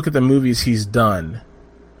 if you look at the movies he's done,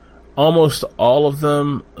 almost all of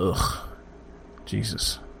them,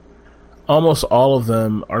 almost all of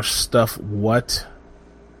them are stuff. What?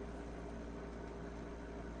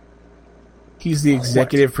 He's the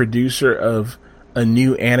executive producer of a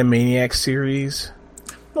new Animaniacs series.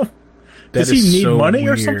 Does he need money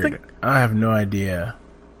or something? I have no idea.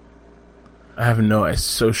 It's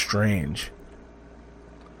so strange.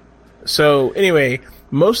 So anyway,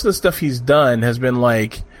 most of the stuff he's done has been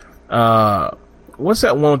like, what's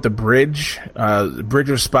that one with the bridge?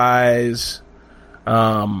 Bridge of Spies.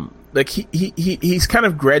 Like he's kind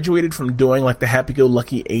of graduated from doing like the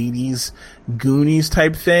happy-go-lucky 80s Goonies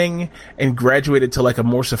type thing and graduated to like a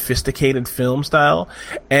more sophisticated film style.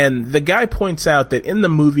 And the guy points out that in the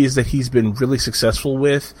movies that he's been really successful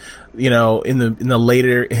with, you know, in the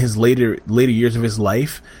later years of his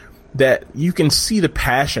life, that you can see the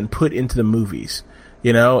passion put into the movies,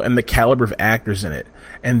 you know, and the caliber of actors in it.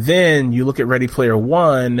 And then you look at Ready Player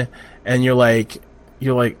One and you're like,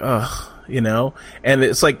 ugh. You know, and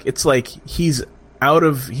it's like he's out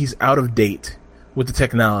of date with the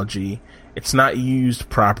technology. It's not used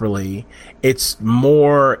properly. It's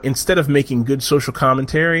more, instead of making good social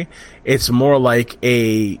commentary, it's more like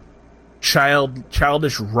a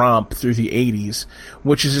childish romp through the 80s,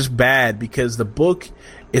 which is just bad because the book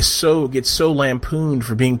gets so lampooned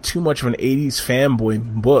for being too much of an 80s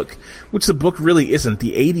fanboy book, which the book really isn't.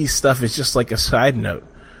 The 80s stuff is just like a side note,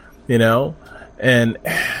 you know? And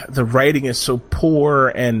the writing is so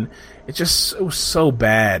poor, and it's just so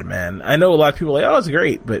bad, man. I know a lot of people are like, oh, it's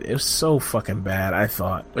great, but it was so fucking bad, I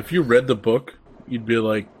thought. If you read the book, you'd be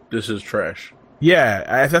like, this is trash.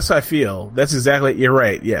 Yeah, that's how I feel. That's exactly, you're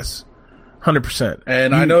right, yes. 100%.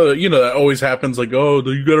 And I know that, you know, that always happens, like, oh,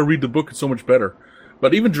 you gotta read the book, it's so much better.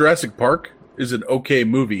 But even Jurassic Park is an okay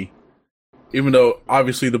movie, even though,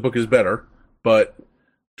 obviously, the book is better. But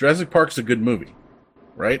Jurassic Park's a good movie,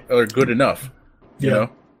 right? Or good enough. You know?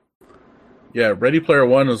 Yeah, Ready Player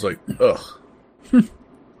One was like, ugh.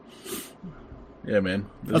 Yeah, man.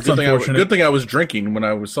 That's good thing I was drinking when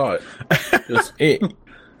I saw it.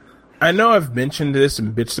 I know I've mentioned this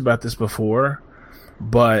and bitched about this before,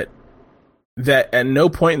 but that at no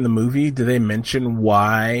point in the movie do they mention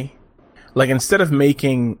why, like, instead of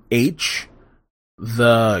making H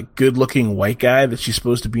the good-looking white guy that she's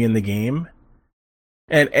supposed to be in the game,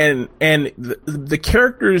 and the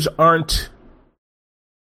characters aren't.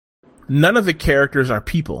 None of the characters are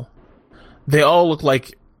people. They all look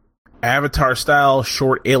like Avatar-style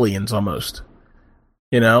short aliens almost.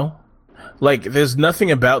 You know? Like, there's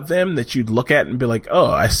nothing about them that you'd look at and be like,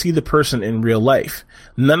 oh, I see the person in real life.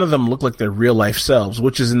 None of them look like their real-life selves,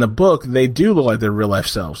 which is in the book, they do look like their real-life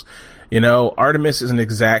selves. You know, Artemis is an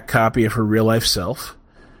exact copy of her real-life self.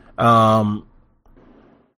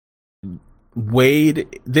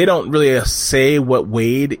 Wade, they don't really say what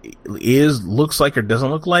Wade looks like or doesn't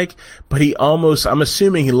look like, but I'm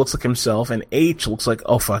assuming he looks like himself, and H looks like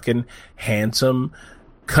a fucking handsome,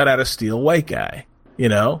 cut out of steel white guy, you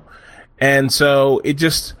know? And so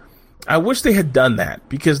I wish they had done that,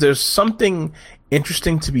 because there's something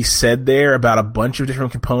interesting to be said there about a bunch of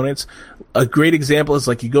different components. A great example is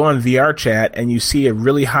like you go on VR chat and you see a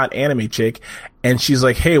really hot anime chick and she's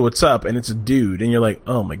like, hey, what's up? And it's a dude. And you're like,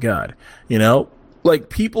 oh my God, you know, like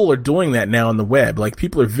people are doing that now on the web. Like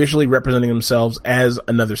people are visually representing themselves as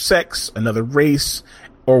another sex, another race,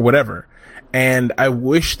 or whatever. And I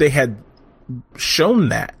wish they had shown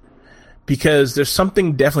that, because there's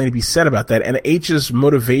something definitely to be said about that. And H's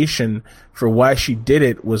motivation for why she did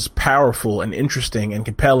it was powerful and interesting and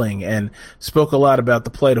compelling, and spoke a lot about the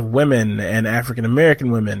plight of women and African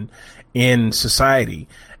American women in society.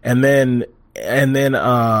 And then,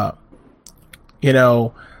 you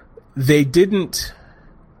know, they didn't,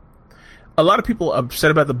 a lot of people are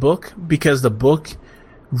upset about the book because the book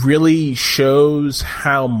really shows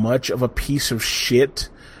how much of a piece of shit,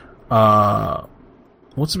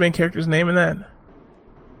 what's the main character's name in that?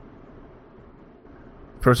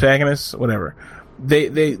 Protagonist? Whatever.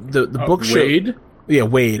 The book shows... Wade? Yeah,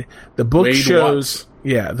 Wade. The book Wade shows... Watts.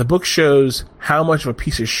 Yeah, the book shows how much of a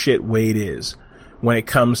piece of shit Wade is when it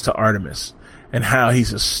comes to Artemis. And how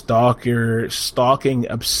he's a stalking,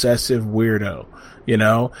 obsessive weirdo. You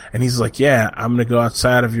know? And he's like, yeah, I'm gonna go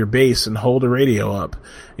outside of your base and hold a radio up.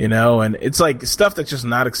 You know? And it's like stuff that's just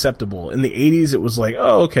not acceptable. In the 80s, it was like,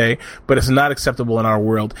 oh, okay. But it's not acceptable in our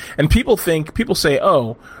world. And people say,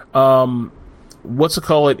 oh, what's it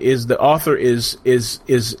called? Is the author is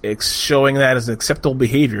showing that as an acceptable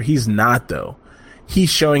behavior. He's not, though. He's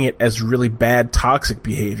showing it as really bad, toxic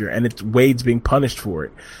behavior. And Wade's being punished for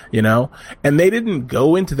it. You know? And they didn't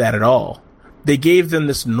go into that at all. They gave them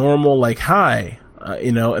this normal, like, hi.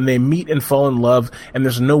 You know, and they meet and fall in love, and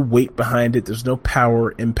there's no weight behind it. There's no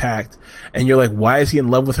power impact. And you're like, why is he in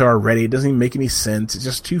love with her already? It doesn't even make any sense. It's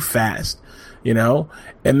just too fast, you know?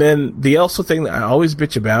 And then the also thing that I always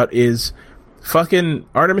bitch about is fucking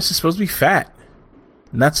Artemis is supposed to be fat.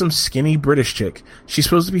 Not some skinny British chick. She's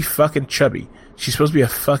supposed to be fucking chubby. She's supposed to be a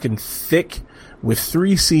fucking thick, with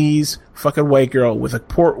 3 C's, fucking white girl with a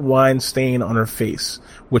port wine stain on her face,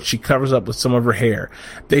 which she covers up with some of her hair.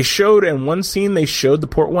 They showed in one scene, they showed the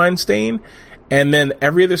port wine stain, and then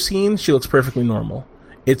every other scene, she looks perfectly normal.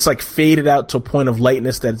 It's like faded out to a point of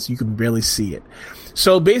lightness that you can barely see it.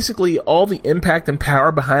 So basically, all the impact and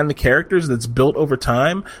power behind the characters that's built over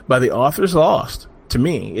time by the authors lost. To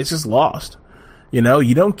me, it's just lost. You know,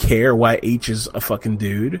 you don't care why H is a fucking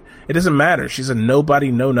dude. It doesn't matter. She's a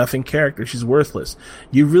nobody, know-nothing character. She's worthless.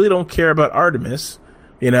 You really don't care about Artemis.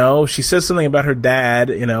 You know, she says something about her dad,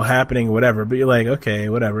 you know, happening, whatever, but you're like, okay,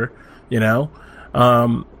 whatever, you know.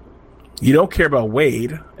 You don't care about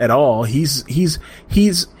Wade at all. He's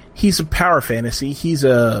a power fantasy. He's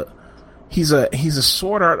a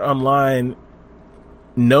Sword Art Online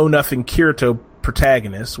know-nothing Kirito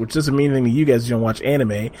protagonist, which doesn't mean anything to you guys who don't watch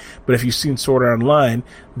anime, but if you've seen Sword Art Online,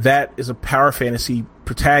 that is a power fantasy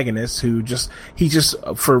protagonist who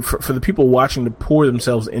for the people watching to pour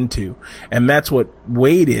themselves into. And that's what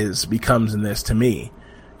Wade becomes in this to me.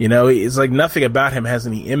 You know, it's like nothing about him has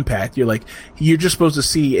any impact. You're just supposed to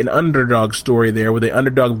see an underdog story there where the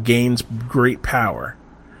underdog gains great power.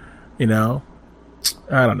 You know?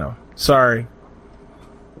 I don't know. Sorry.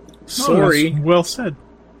 Oh, well said.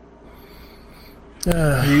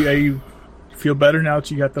 You feel better now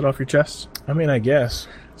that you got that off your chest? I mean, I guess.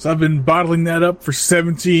 So I've been bottling that up for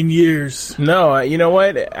 17 years. No, you know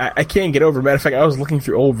what? I can't get over it. Matter of fact, I was looking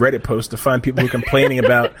through old Reddit posts to find people who were complaining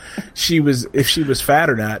about if she was fat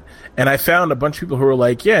or not. And I found a bunch of people who were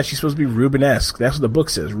like, yeah, she's supposed to be Rubenesque. That's what the book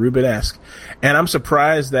says, Rubenesque. And I'm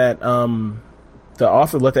surprised that the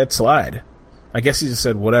author let that slide. I guess he just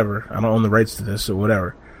said, whatever. I don't own the rights to this, so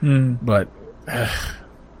whatever. But I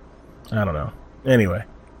don't know. Anyway.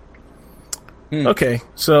 Okay,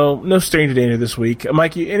 so no stranger danger this week.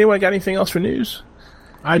 Mike, anyone got anything else for news?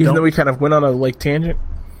 Even though we kind of went on a tangent.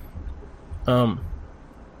 Good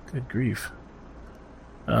grief.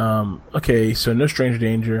 Okay, so no stranger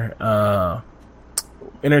danger.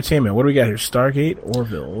 Entertainment. What do we got here? Stargate,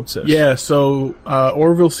 Orville. What's this? Yeah, so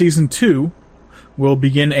Orville season 2 will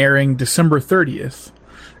begin airing December 30th,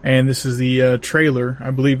 and this is the trailer.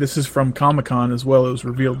 I believe this is from Comic-Con as well. It was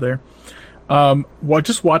revealed there. While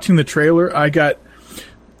just watching the trailer,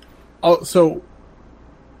 so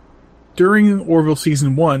during Orville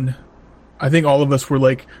season 1, I think all of us were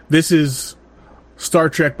like, this is Star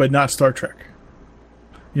Trek, but not Star Trek.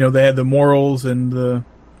 You know, they had the morals and the,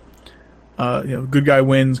 good guy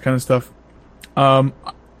wins kind of stuff.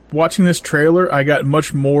 Watching this trailer, I got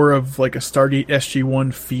much more of like a Stargate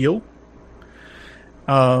SG-1 feel.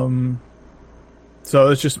 So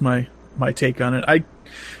that's just my take on it.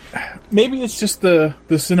 Maybe it's just the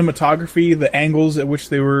cinematography, the angles at which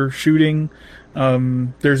they were shooting.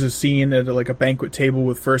 There's a scene at like a banquet table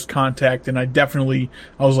with First Contact, and I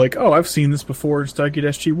was like, oh, I've seen this before in Stargate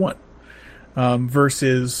SG-1.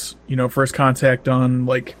 Versus, First Contact on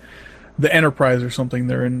like the Enterprise or something.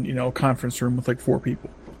 They're in, a conference room with like 4 people.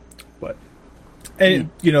 And,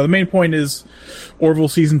 the main point is Orville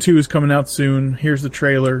Season 2 is coming out soon. Here's the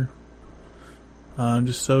trailer.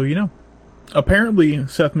 Just so you know. Apparently,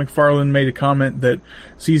 Seth MacFarlane made a comment that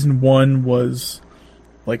Season 1 was,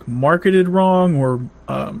 like, marketed wrong or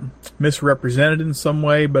misrepresented in some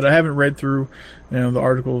way, but I haven't read through, the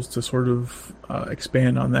articles to sort of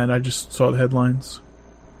expand on that. I just saw the headlines.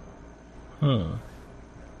 But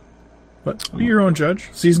be your own judge.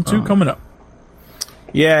 Season 2 coming up.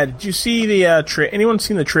 Yeah, did you see the anyone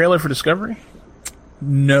seen the trailer for Discovery?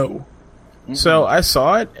 No. So I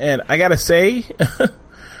saw it, and I gotta say,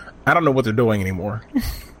 I don't know what they're doing anymore.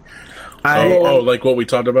 Like what we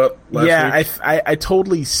talked about last week? I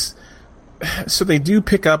totally... So they do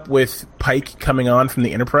pick up with Pike coming on from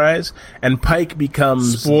the Enterprise, and Pike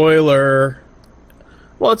becomes... Spoiler!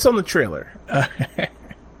 Well, it's on the trailer.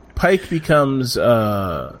 Pike becomes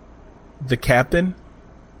the captain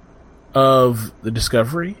of the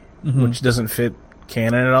Discovery, which doesn't fit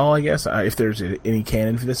canon at all, I guess. If there's any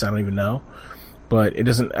canon for this, I don't even know. But it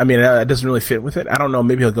doesn't, it doesn't really fit with it. I don't know,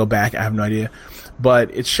 maybe he'll go back, I have no idea.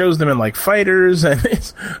 But it shows them in, like, fighters, and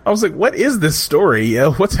I was like, what is this story?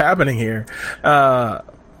 What's happening here?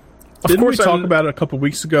 Didn't we talk about it a couple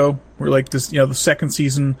weeks ago, where, like, this, the second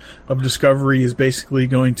season of Discovery is basically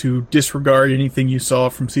going to disregard anything you saw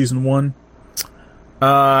from Season 1?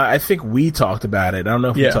 I think we talked about it. I don't know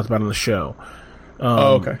if we talked about it on the show.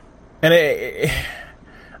 Okay. And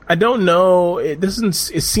I don't know. It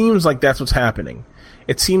seems like that's what's happening.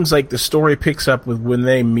 It seems like the story picks up with when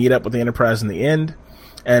they meet up with the Enterprise in the end,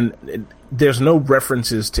 and there's no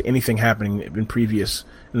references to anything happening in the previous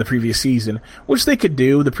season, which they could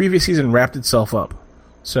do. The previous season wrapped itself up.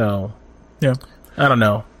 So, yeah, I don't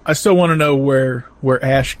know. I still want to know where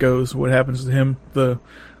Ash goes. What happens to him? The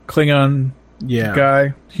Klingon. Yeah.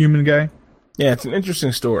 Human guy. Yeah, it's an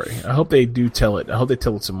interesting story. I hope they do tell it. I hope they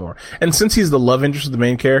tell it some more. And since he's the love interest of the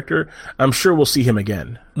main character, I'm sure we'll see him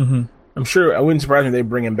again. Mm-hmm. I'm sure. I wouldn't surprise me if they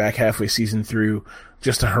bring him back halfway season through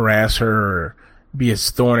just to harass her or be a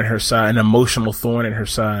thorn in her side, an emotional thorn in her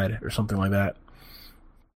side or something like that.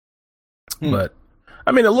 But,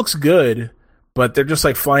 it looks good, but they're just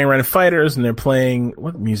like flying around in fighters and they're playing...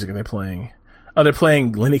 What music are they playing? Oh, they're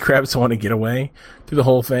playing Lenny Kravitz, I Want to Get Away through the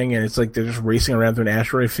whole thing, and it's like they're just racing around through an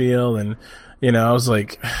asteroid field, and, I was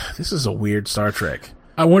like, this is a weird Star Trek.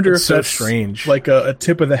 I wonder if so that's strange. Like a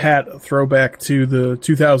tip of the hat throwback to the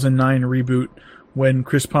 2009 reboot when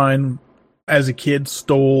Chris Pine, as a kid,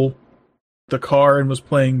 stole the car and was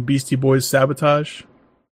playing Beastie Boys Sabotage.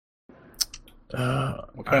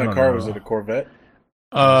 What kind of car was it? A Corvette?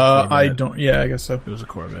 I guess so. It was a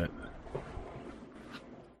Corvette.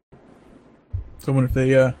 So I wonder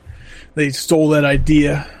if they stole that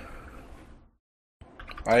idea.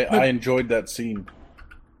 I enjoyed that scene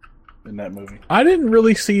in that movie. I didn't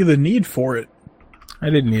really see the need for it. I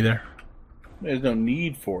didn't either. There's no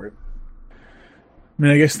need for it.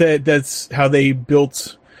 I guess that's how they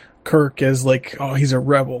built Kirk as like, oh, he's a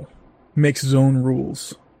rebel. Makes his own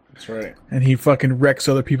rules. That's right. And he fucking wrecks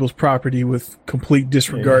other people's property with complete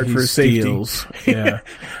disregard for his safety. Yeah.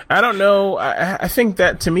 I don't know. I think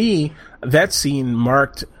that, to me, that scene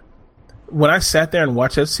marked... When I sat there and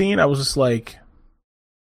watched that scene, I was just like,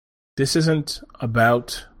 this isn't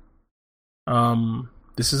about...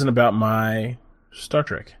 this isn't about my Star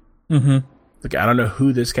Trek. Mm-hmm. Like, I don't know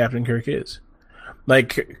who this Captain Kirk is.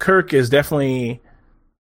 Like, Kirk is definitely...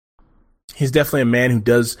 He's definitely a man who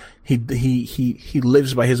does... He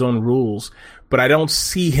lives by his own rules, but I don't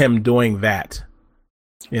see him doing that.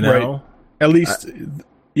 You know? Right. At least,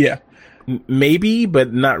 yeah. Maybe,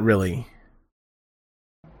 but not really.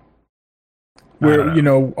 Where,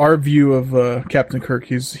 our view of Captain Kirk,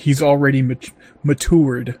 he's already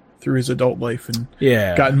matured through his adult life and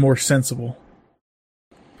gotten more sensible.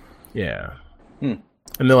 Yeah. And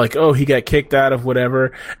they're like, oh, he got kicked out of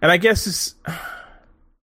whatever. And I guess it's...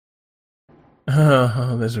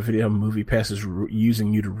 there's a video of Movie Pass is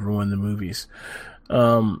using you to ruin the movies.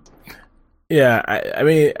 Yeah,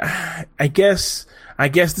 I guess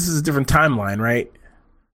this is a different timeline, right?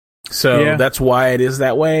 So that's why it is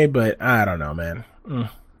that way, but I don't know, man.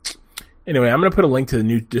 Anyway, I'm gonna put a link to the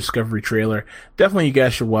new Discovery trailer. Definitely, you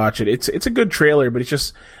guys should watch it. It's a good trailer, but it's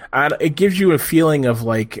just it gives you a feeling of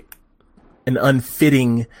like an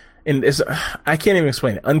unfitting, and I can't even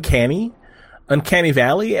explain it. Uncanny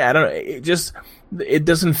Valley. I don't. It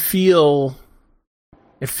doesn't feel.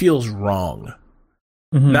 It feels wrong.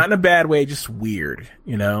 Mm-hmm. Not in a bad way, just weird.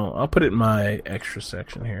 I'll put it in my extra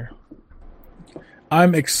section here.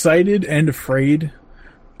 I'm excited and afraid.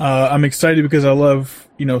 I'm excited because I love,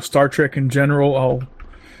 Star Trek in general.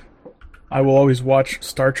 I will always watch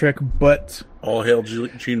Star Trek, but all hail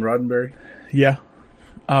Gene Roddenberry. Yeah.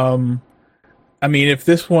 If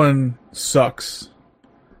this one sucks,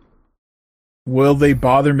 will they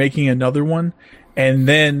bother making another one? And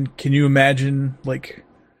then, can you imagine, like,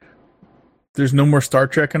 there's no more Star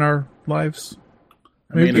Trek in our lives?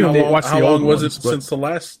 How long was it since the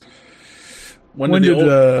last? When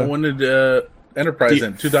did Enterprise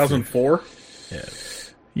end? 2004?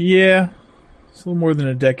 Yeah. It's a little more than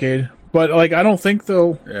a decade. But, I don't think,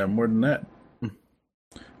 though... Yeah, more than that.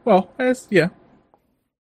 Well, yeah.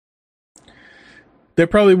 They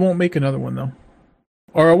probably won't make another one, though.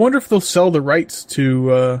 Or I wonder if they'll sell the rights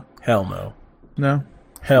to... Hell no. No?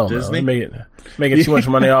 Hell Disney? No. Making too much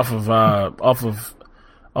money off the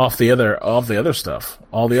other stuff.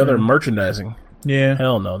 All the other merchandising. Yeah.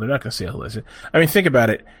 Hell no, they're not going to sell this. Think about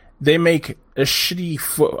it. They make a shitty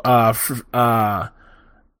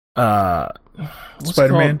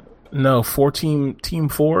Spider-Man? No, Team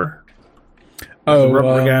 4.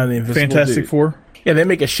 Oh, Fantastic Four? Yeah, they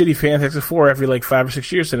make a shitty Fantastic Four every 5 or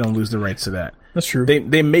 6 years so they don't lose the rights to that. That's true.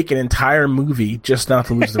 They make an entire movie just not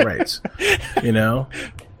to lose the rights.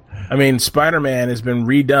 Spider-Man has been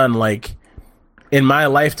redone in my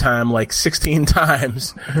lifetime 16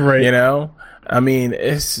 times. Right.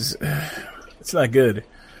 It's not good.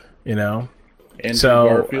 Andrew so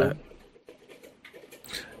Garfield?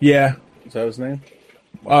 Yeah. Is that his name?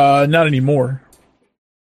 Not anymore.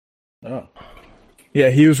 Oh.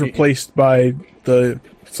 Yeah, he was replaced by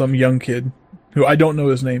some young kid who I don't know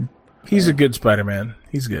his name. He's a good Spider-Man.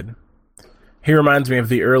 He's good. He reminds me of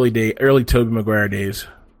the early Tobey Maguire days.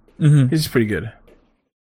 Mm-hmm. He's pretty good.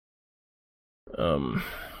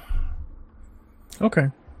 Okay.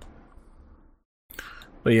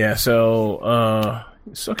 But yeah, so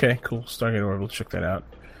it's okay, cool. Stargate Orbital, check that out.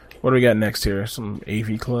 What do we got next here? Some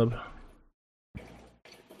AV Club.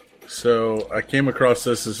 So I came across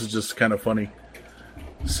this. This is just kind of funny.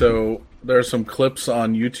 So there are some clips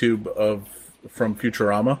on YouTube from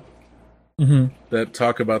Futurama that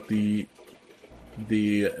talk about the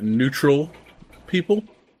neutral people.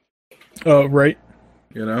 Oh, right.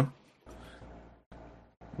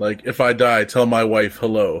 If I die, tell my wife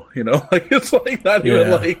hello. It's not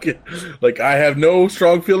even I have no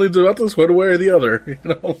strong feelings about this one way or the other.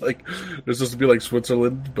 There's supposed to be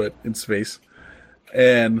Switzerland, but in space.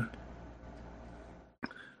 And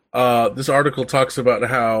this article talks about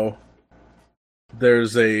how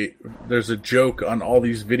there's a joke on all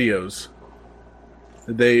these videos.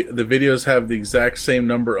 The videos have the exact same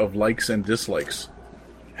number of likes and dislikes.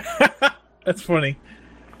 That's funny.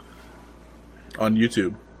 On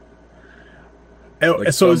YouTube. So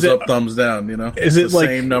thumbs up, thumbs down, Is it the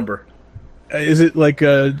same number? Is it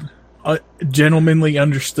a gentlemanly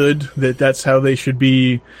understood that that's how they should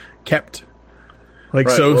be kept? Right.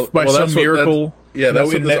 So by some miracle,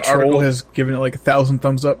 that's what this article has given it 1,000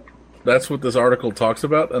 thumbs up. That's what this article talks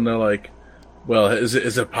about, and they're like, well, is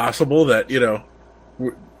it possible that,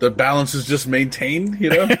 the balance is just maintained,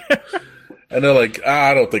 And they're like,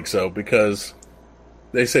 I don't think so, because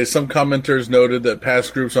they say some commenters noted that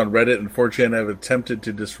past groups on Reddit and 4chan have attempted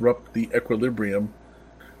to disrupt the equilibrium,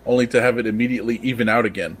 only to have it immediately even out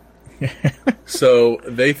again. So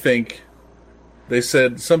they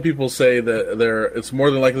said some people say that it's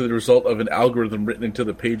more than likely the result of an algorithm written into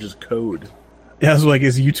the page's code. Yeah, I was like,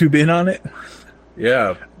 is YouTube in on it?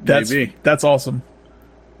 Yeah, maybe. That's awesome.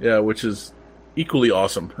 Yeah, which is equally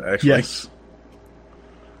awesome, actually. Yes.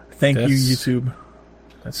 Thank you, YouTube.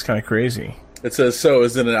 That's kind of crazy. It says, so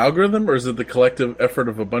is it an algorithm or is it the collective effort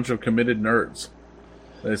of a bunch of committed nerds?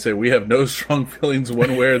 They say, we have no strong feelings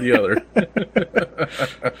one way or the other.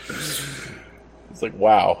 It's like,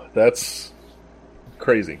 wow, that's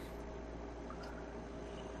crazy.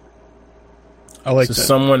 I like so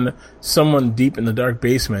that. Someone deep in the dark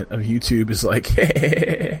basement of YouTube is like,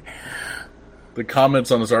 hey. The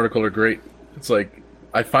comments on this article are great. It's like,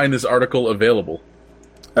 I find this article available.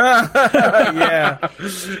 Yeah.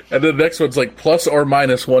 And the next one's like plus or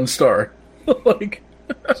minus 1 star.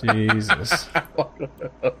 Jesus.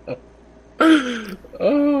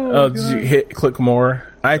 Oh, did you click more?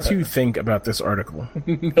 I too think about this article.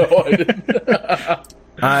 No, I didn't.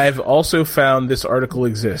 I've also found this article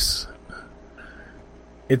exists.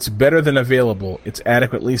 It's better than available. It's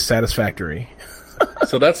adequately satisfactory.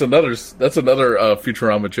 So that's another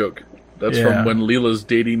Futurama joke. That's from when Leela's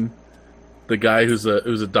dating the guy who's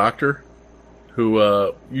a doctor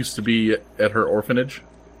who used to be at her orphanage.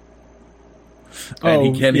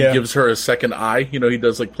 And he gives her a second eye. You know, he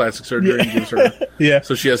does like plastic surgery and gives her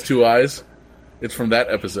so she has two eyes. It's from that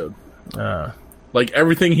episode. Like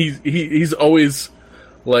everything he's always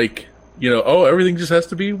like, you know, oh, everything just has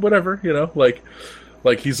to be whatever, you know, like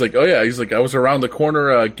he's like, oh yeah, he's like, I was around the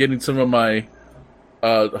corner getting some of my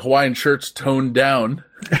Hawaiian shirts toned down.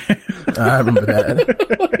 I remember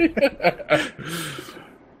that.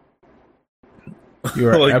 You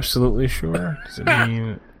are absolutely sure? Does it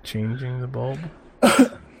mean changing the bulb?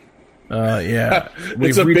 Yeah.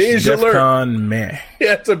 It's a beige alert. DEFCON meh.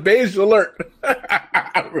 Yeah, it's a beige alert.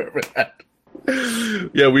 I remember that.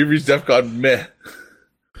 Yeah, we reached DEFCON meh.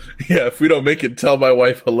 Yeah, if we don't make it, tell my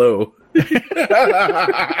wife hello.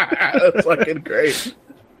 That's fucking great.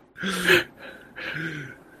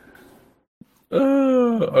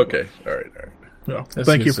 Okay. All right. Well,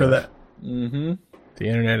 thank you for that. Mm-hmm. The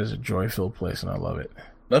internet is a joy-filled place, and I love it.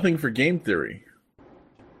 Nothing for game theory.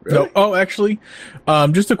 Really? No. Oh, actually,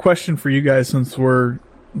 just a question for you guys, since we're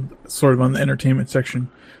sort of on the entertainment section.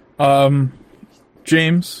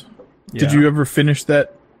 James, did you ever finish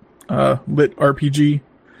that lit RPG,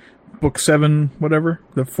 book 7, whatever,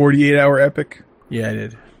 the 48-hour epic? Yeah, I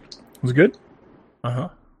did. Was it good? Uh-huh.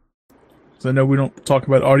 So I know we don't talk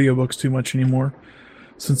about audiobooks too much anymore,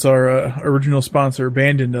 since our original sponsor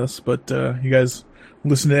abandoned us. But you guys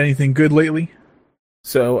listen to anything good lately?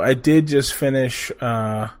 So I did just finish.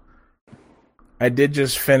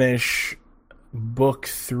 book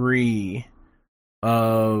 3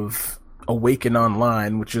 of Awaken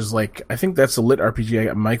Online, which is like, I think that's a lit RPG I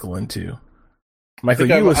got Michael into.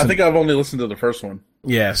 Michael, I think I've only listened to the first one.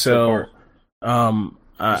 Yeah, so is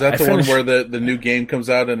that the one where the new game comes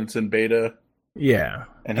out and it's in beta? Yeah,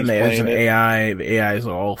 and there's an AI. The AI is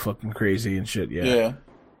all fucking crazy and shit. Yeah.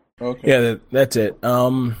 Okay. Yeah, that's it.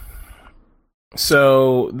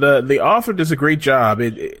 So the author does a great job.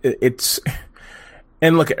 It's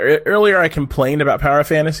and look, earlier I complained about power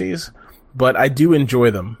fantasies, but I do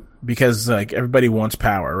enjoy them because like everybody wants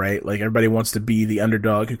power, right? Like everybody wants to be the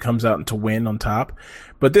underdog who comes out to win on top.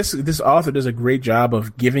 But this author does a great job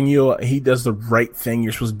of giving you. He does the right thing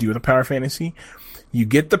you're supposed to do with a power fantasy. You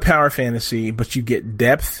get the power fantasy, but you get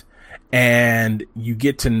depth. And you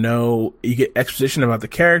get exposition about the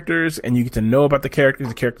characters, and you get to know about the characters.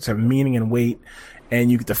 The characters have meaning and weight,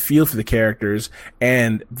 and you get to feel for the characters.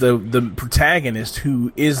 And the protagonist,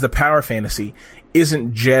 who is the power fantasy,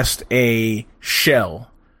 isn't just a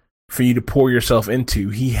shell for you to pour yourself into.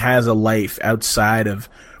 He has a life outside of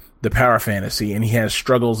the power fantasy, and he has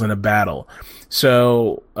struggles in a battle.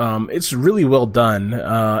 So it's really well done,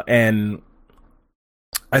 and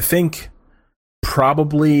I think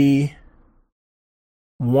probably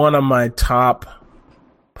one of my top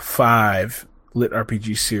 5 lit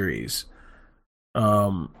RPG series.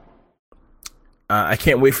 I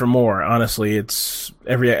can't wait for more. Honestly, it's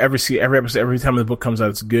every episode, every time the book comes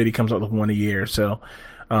out, it's good. He comes out with one a year. So,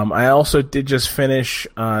 I also did just finish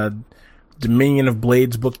Dominion of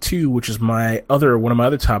Blades book 2, which is one of my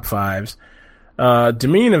other top 5s.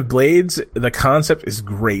 Dominion of Blades, the concept is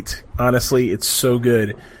great. Honestly, it's so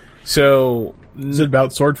good. So, is it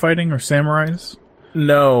about sword fighting or samurais?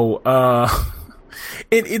 No,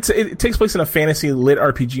 it takes place in a fantasy lit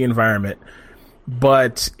RPG environment,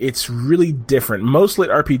 but it's really different. Most lit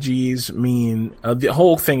RPGs mean the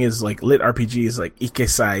whole thing is like lit RPG is like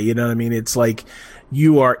Ikesai, you know what I mean? It's like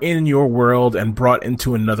you are in your world and brought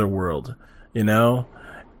into another world, you know?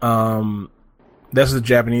 That's what the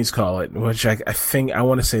Japanese call it, which I think I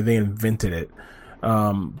want to say they invented it.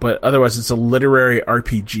 But otherwise it's a literary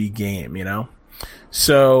RPG game, you know?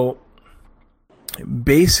 So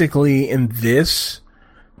basically in this,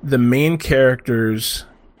 the main characters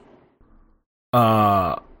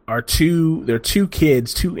are two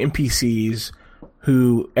kids, 2 NPCs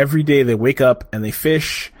who every day they wake up and they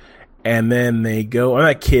fish, and then they go, or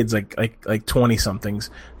not kids, like 20 somethings.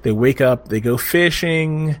 They wake up, they go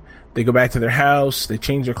fishing, they go back to their house, they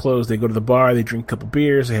change their clothes, they go to the bar, they drink a couple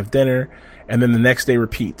beers, they have dinner, and then the next day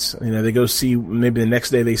repeats. You know, they go see, maybe the next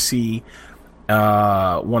day they see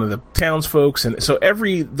one of the townsfolk, and so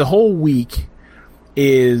the whole week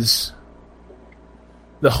is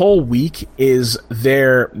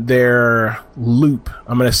their loop,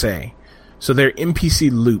 I'm gonna say. So their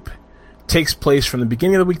NPC loop takes place from the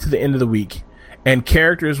beginning of the week to the end of the week, and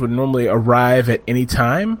characters would normally arrive at any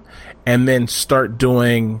time and then start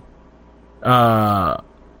doing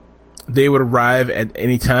they would arrive at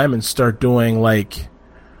any time and start doing like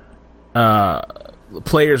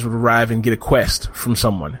players would arrive and get a quest from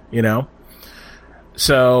someone, you know.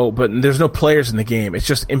 So, but there's no players in the game. It's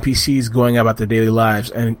just NPCs going about their daily lives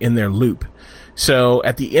and in their loop. So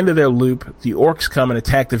at the end of their loop, the orcs come and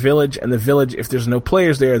attack the village, and the village, if there's no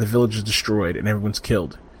players there, the village is destroyed and everyone's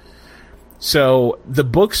killed. So the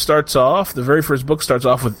book starts off, the very first book starts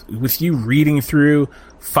off with you reading through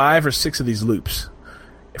 5 or 6 of these loops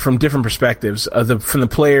from different perspectives from the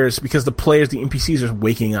players, because the NPCs are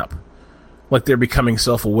waking up. Like they're becoming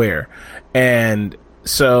self-aware. And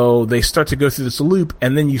so they start to go through this loop,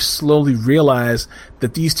 and then you slowly realize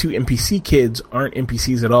that these 2 NPC kids aren't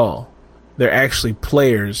NPCs at all. They're actually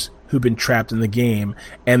players who've been trapped in the game,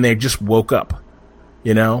 and they just woke up,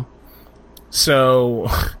 you know? So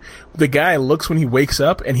the guy looks when he wakes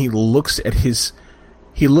up, and he has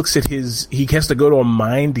to go to a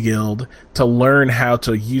mind guild to learn how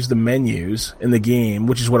to use the menus in the game,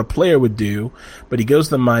 which is what a player would do. But he goes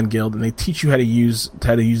to the mind guild, and they teach you how to use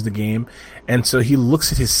the game. And so he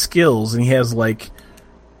looks at his skills, and he has like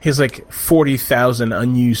 40,000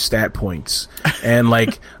 unused stat points and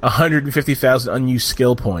like 150,000 unused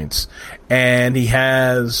skill points. And he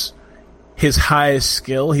has his highest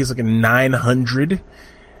skill. He's like a 900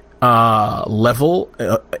 level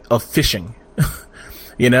of fishing.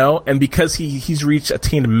 You know, and because he's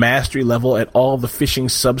attained mastery level at all the fishing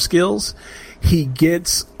sub skills, he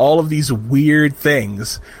gets all of these weird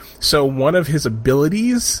things. So one of his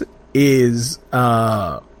abilities is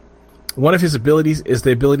the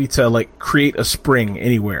ability to like create a spring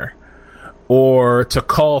anywhere, or to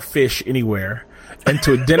call fish anywhere, and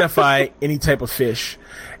to identify any type of fish.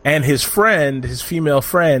 And his female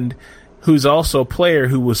friend, who's also a player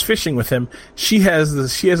who was fishing with him, she has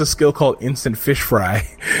a skill called instant fish fry.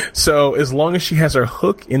 So as long as she has her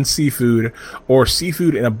hook in seafood or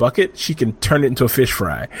seafood in a bucket, she can turn it into a fish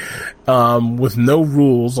fry, with no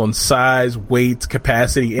rules on size, weight,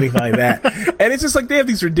 capacity, anything like that. And it's just like they have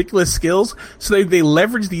these ridiculous skills. So they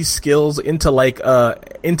leverage these skills into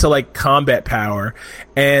combat power.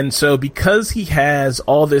 And so because he has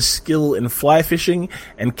all this skill in fly fishing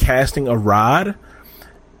and casting a rod,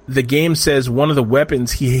 the game says one of the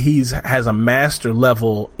weapons he has a master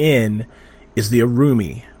level in is the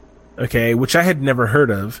Arumi, okay, which I had never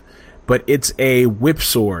heard of, but it's a whip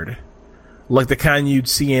sword, like the kind you'd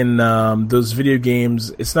see in those video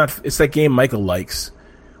games. It's that game Michael likes,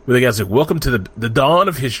 where the guy's like, "Welcome to the dawn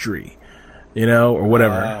of history," you know, or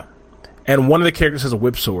whatever. And one of the characters has a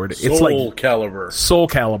whip sword. It's like Soul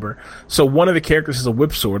Calibur. So one of the characters has a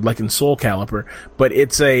whip sword, like in Soul Calibur, but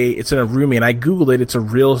it's an Arumi, and I googled it. It's a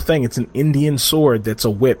real thing. It's an Indian sword that's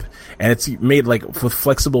a whip, and it's made like with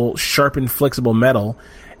sharpened flexible metal,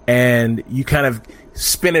 and you kind of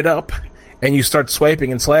spin it up, and you start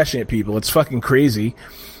swiping and slashing at people. It's fucking crazy.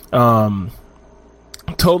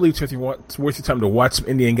 Totally it's worth your time to watch some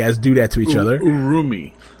Indian guys do that to each other.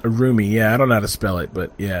 Arumi, yeah. I don't know how to spell it,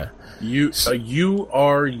 but yeah. Urumi.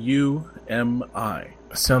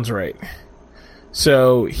 Sounds right.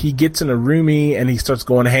 So he gets an Arumi and he starts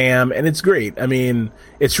going ham, and it's great. I mean,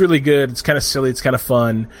 it's really good. It's kind of silly. It's kind of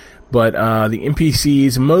fun. But the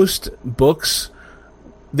NPCs, most books,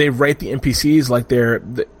 they write the NPCs like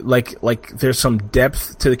there's some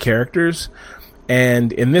depth to the characters.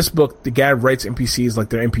 And in this book, the guy writes NPCs like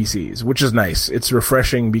they're NPCs, which is nice. It's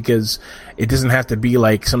refreshing because it doesn't have to be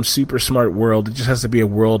like some super smart world. It just has to be a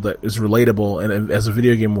world that is relatable and as a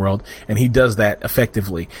video game world, and he does that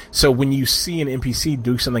effectively. So when you see an NPC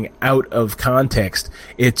do something out of context,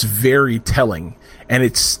 it's very telling, and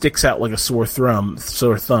it sticks out like a sore thumb.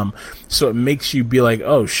 So it makes you be like,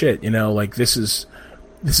 oh shit, you know, like this is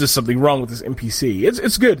something wrong with this NPC.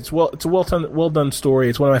 It's good. It's a well done story.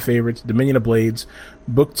 It's one of my favorites. Dominion of Blades.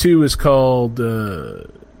 Book 2 is called I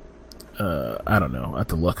don't know. I have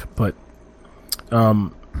to look. But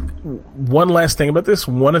one last thing about this.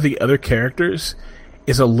 One of the other characters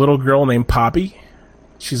is a little girl named Poppy.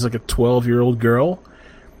 She's like a 12-year-old girl.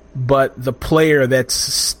 But the player that's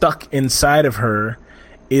stuck inside of her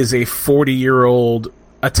is a 40-year-old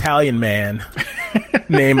Italian man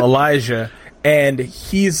named Elijah. And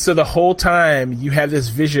so the whole time you have this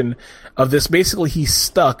vision of this, basically he's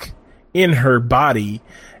stuck in her body,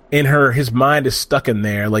 his mind is stuck in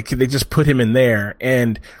there, like they just put him in there.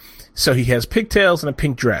 And so he has pigtails and a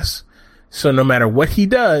pink dress. So no matter what he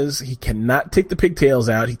does, he cannot take the pigtails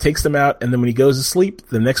out. He takes them out, and then when he goes to sleep,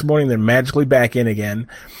 the next morning they're magically back in again.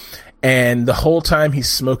 And the whole time he's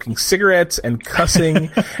smoking cigarettes and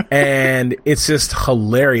cussing, and it's just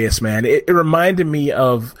hilarious, man. It reminded me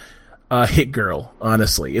of Hit Girl,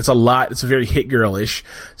 honestly. It's very Hit Girl-ish,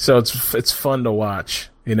 so it's fun to watch,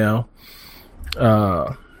 you know.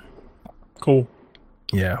 Cool.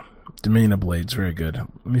 Yeah. Dominion of Blades, very good.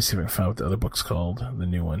 Let me see if I can find what the other book's called, the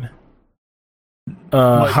new one.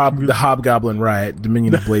 The Hobgoblin Riot,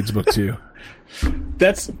 Dominion of Blades book 2.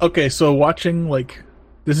 That's okay. So watching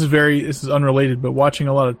this is unrelated, but watching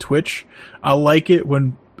a lot of Twitch, I like it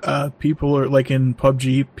when people are like in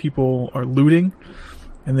PUBG, people are looting,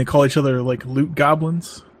 and they call each other like loot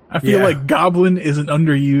goblins. I feel like goblin is an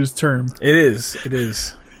underused term. It is. It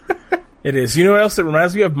is. It is. You know what else that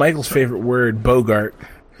reminds me of? Michael's favorite word, Bogart.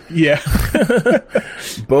 Yeah.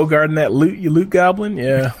 Bogart and that loot, you loot goblin?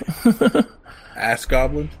 Yeah. Ass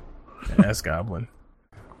goblin? Ass goblin.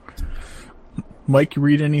 Mike, you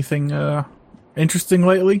read anything interesting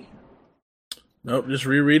lately? Nope, just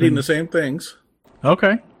rereading the same things.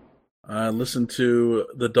 Okay. I listened to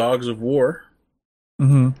The Dogs of War.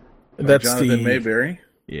 Mm-hmm. That's Jonathan Mayberry.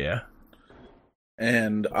 Yeah.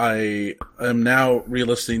 And I am now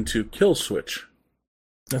re-listening to Kill Switch.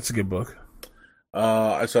 That's a good book.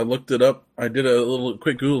 So I looked it up. I did a little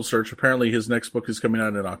quick Google search. Apparently his next book is coming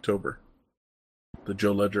out in October. The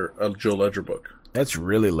Joe Ledger book. That's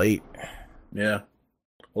really late. Yeah.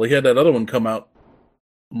 Well, he had that other one come out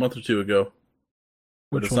a month or two ago.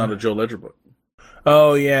 But it's not a Joe Ledger book.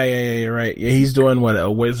 Oh, yeah, you're right. Yeah, he's doing what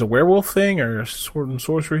is a werewolf thing or a sword and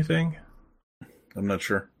sorcery thing? I'm not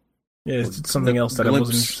sure. Yeah, it's something else that I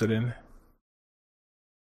wasn't interested in.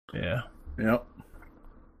 Yeah. Yep.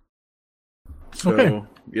 So,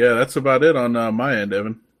 yeah, that's about it on my end,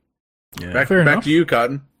 Evan. Yeah. Back to you,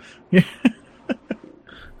 Cotton. Yeah.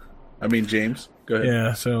 I mean, James. Go ahead.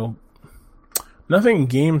 Yeah, so nothing in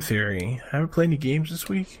game theory. Haven't played any games this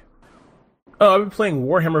week. Oh, I've been playing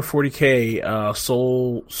Warhammer 40k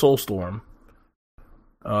Soulstorm.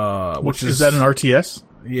 Which is that an RTS?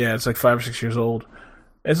 Yeah, it's like 5 or 6 years old.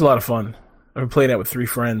 It's a lot of fun. I've been playing that with 3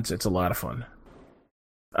 friends. It's a lot of fun.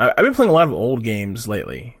 I've been playing a lot of old games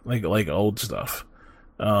lately, like old stuff.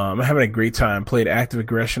 I'm having a great time. Played Active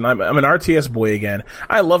Aggression. I'm an RTS boy again.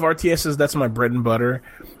 I love RTSs. That's my bread and butter.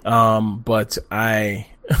 But I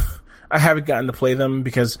I haven't gotten to play them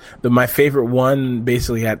because my favorite one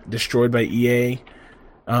basically got destroyed by EA.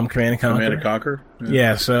 Command and Conquer. Command and Conquer.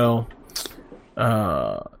 Yeah. So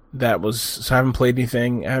I haven't played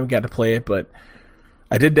anything. I haven't got to play it, but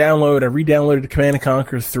I re-downloaded Command and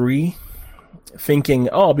Conquer 3, thinking,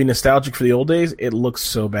 I'll be nostalgic for the old days. It looks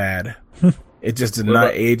so bad. It just did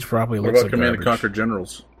not age properly. What about Command and Conquer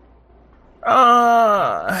Generals?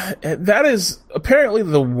 That is apparently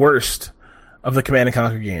the worst of the Command and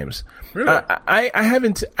Conquer games. Really? I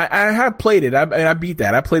haven't. I have played it. I beat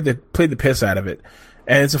that. I played the piss out of it,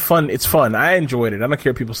 and it's fun. I enjoyed it. I don't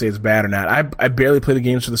care if people say it's bad or not. I barely play the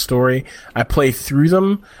games for the story. I play through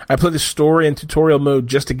them. I play the story in tutorial mode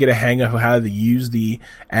just to get a hang of how to use the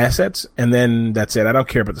assets, and then that's it. I don't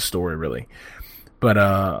care about the story really.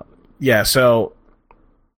 But yeah. So,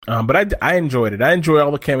 but I enjoyed it. I enjoy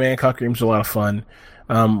all the Command and Conquer games. A lot of fun.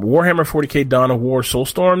 Warhammer 40k Dawn of War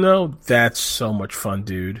Soulstorm though, that's so much fun,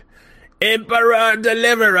 dude. Emperor,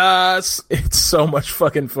 deliver us! It's so much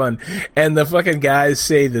fucking fun. And the fucking guys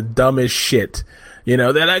say the dumbest shit. You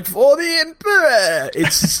know, they're like, for the Emperor!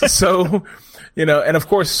 It's so, you know, and of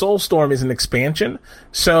course Soulstorm is an expansion,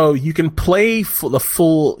 so you can play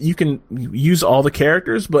you can use all the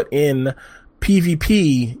characters, but in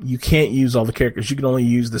PvP, you can't use all the characters. You can only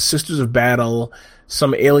use the Sisters of Battle,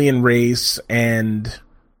 some alien race, and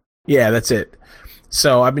yeah, that's it.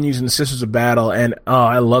 So I've been using the Sisters of Battle, and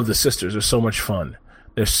I love the Sisters. They're so much fun.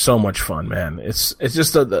 They're so much fun, man. It's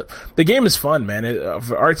just the game is fun, man.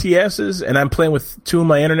 For RTSs, and I'm playing with 2 of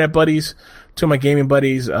my internet buddies, 2 of my gaming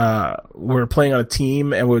buddies. We're playing on a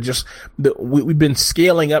team, and we've been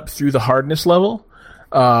scaling up through the hardness level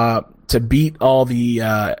to beat the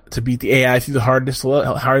AI through the hardness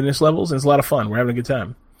levels, and it's a lot of fun. We're having a good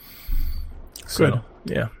time. So, good.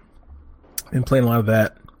 Yeah, been playing a lot of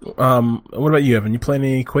that. What about you, Evan? You playing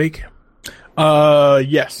any Quake?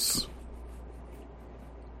 Yes.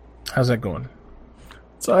 How's that going?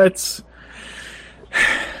 So it's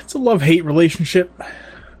a love-hate relationship.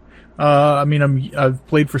 I mean, I've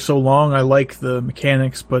played for so long. I like the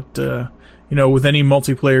mechanics, but you know, with any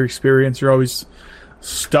multiplayer experience, you're always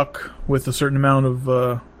stuck with a certain amount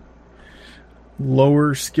of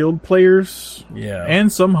lower skilled players. Yeah,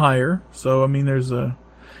 and some higher. So I mean, there's a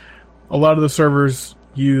lot of the servers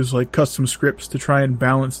use like custom scripts to try and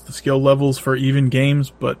balance the skill levels for even games,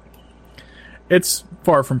 but it's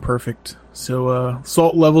far from perfect. So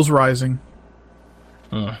salt levels rising.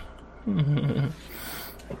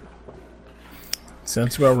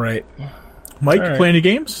 Sounds about right. Mike, you play any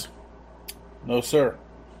games? No, sir.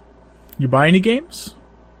 You buy any games?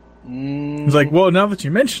 It's like, well, now that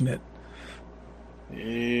you mention it.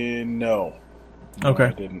 No. Okay.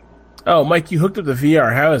 I didn't. Oh, Mike, you hooked up the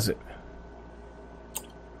VR. How is it?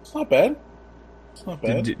 It's not bad. It's not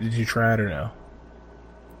bad. Did you try it or no?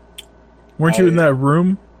 Weren't you in that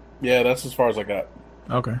room? Yeah, that's as far as I got.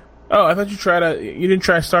 Okay. Oh, I thought you tried you didn't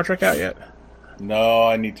try Star Trek out yet? No,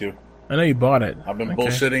 I need to. I know you bought it. I've been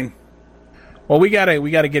bullshitting. Well, we gotta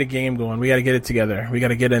get a game going. We gotta get it together. We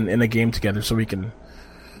gotta get in a game together so we can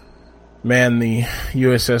man the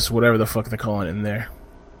USS, whatever the fuck they're calling it in there.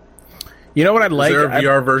 You know what I'd like? Is there a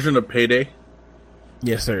VR version of Payday?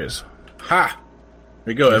 Yes, there is. Ha!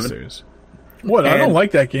 There you go, Yes, Evan. there is. What? I don't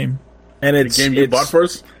like that game. And it's The game you bought for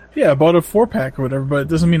us? Yeah, I bought a 4-pack or whatever, but it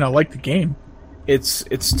doesn't mean I like the game. It's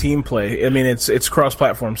team play. I mean, it's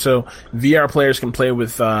cross-platform, so VR players can play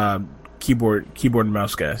with keyboard and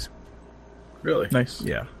mouse guys. Really? Nice.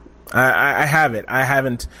 Yeah, I have it. I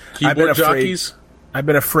haven't. Keyboard jockeys? I've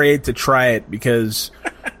been afraid to try it because,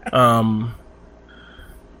 I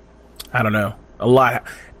don't know. A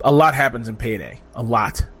lot happens in Payday. A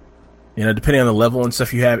lot. You know, depending on the level and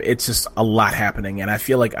stuff you have, it's just a lot happening. And I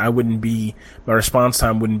feel like my response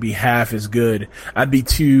time wouldn't be half as good. I'd be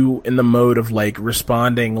too in the mode of like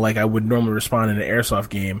responding like I would normally respond in an airsoft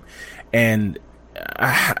game. And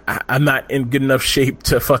I'm not in good enough shape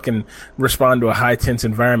to fucking respond to a high tense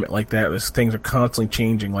environment like that. Things are constantly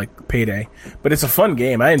changing like Payday. But it's a fun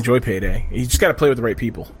game. I enjoy Payday. You just got to play with the right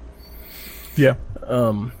people. Yeah.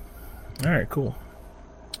 All right, cool.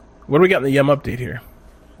 What do we got in the Yum update here?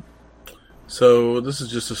 So this is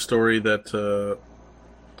just a story that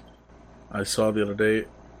I saw the other day.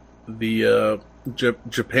 The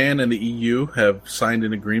Japan and the EU have signed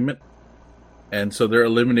an agreement, and so they're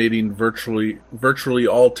eliminating virtually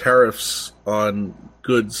all tariffs on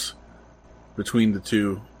goods between the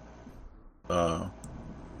two.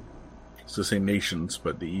 It's the same nations,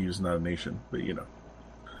 but the EU is not a nation. But you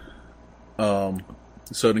know,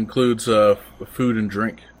 so it includes food and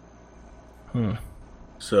drink.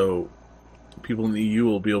 So people in the EU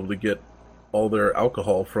will be able to get all their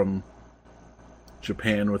alcohol from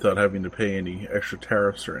Japan without having to pay any extra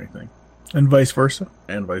tariffs or anything. And vice versa.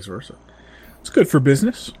 And vice versa. It's good for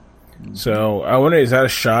business. So I wonder, is that a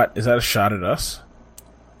shot? Is that a shot at us?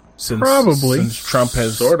 Probably. Since Trump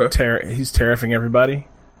has he's tariffing everybody.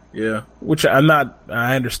 Yeah. Which I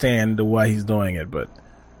understand why he's doing it, but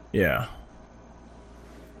yeah.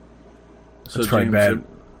 So That's probably James, bad.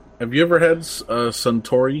 Have you ever had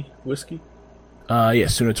Suntory whiskey? Yeah,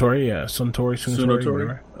 Suntory, Suntory?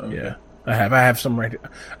 whatever. Okay. Yeah. I have some right.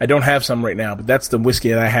 I don't have some right now, but that's the whiskey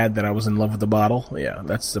that I had that I was in love with the bottle. Yeah,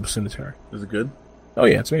 that's the Suntory. Is it good? Oh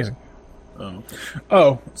yeah, it's amazing. Oh, okay.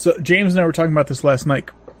 Oh, so James and I were talking about this last night.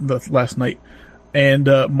 And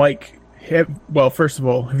Mike, first of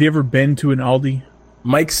all, have you ever been to an Aldi?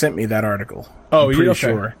 Mike sent me that article. Oh, I'm pretty okay.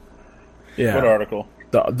 sure. Yeah. What article?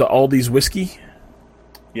 The Aldi's whiskey.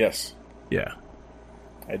 Yes. Yeah.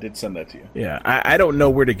 I did send that to you. Yeah, I don't know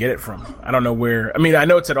where to get it from. I don't know where. I mean, I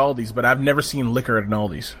know it's at Aldi's, but I've never seen liquor at an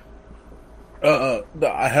Aldi's.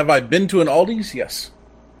 Have I been to an Aldi's? Yes.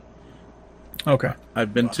 Okay.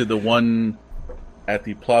 I've been to the one at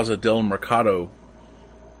the Plaza del Mercado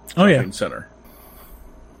shopping center.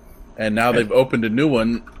 And now they've opened a new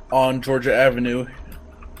one on Georgia Avenue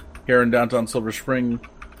here in downtown Silver Spring.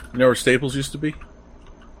 You know where Staples used to be?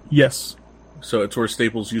 Yes. So it's where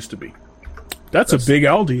Staples used to be. That's a big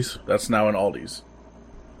Aldi's. That's now an Aldi's.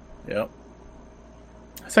 Yep.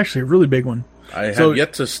 That's actually a really big one. I have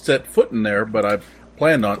yet to set foot in there, but I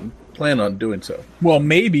plan on doing so. Well,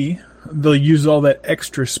 maybe they'll use all that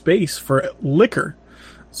extra space for liquor.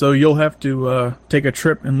 So you'll have to take a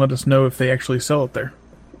trip and let us know if they actually sell it there.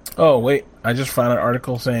 Oh, wait. I just found an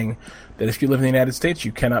article saying that if you live in the United States,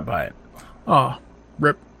 you cannot buy it. Ah,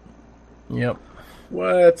 rip. Yep.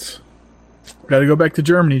 What? Got to go back to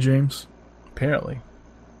Germany, James. Apparently.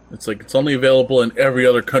 It's like it's only available in every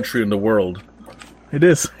other country in the world. It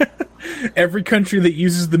is. Every country that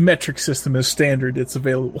uses the metric system as standard, it's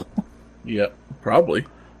available. Yep, probably.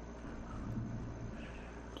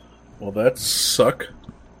 Well, that suck.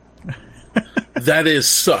 That is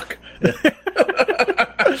suck.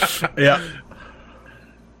 Yeah.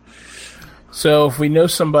 So if we know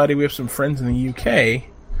somebody, we have some friends in the UK,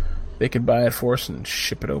 they could buy it for us and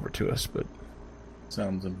ship it over to us. But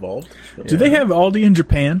Sounds involved. Do they have Aldi in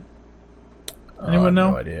Japan? Anyone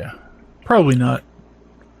know? No idea. Probably not.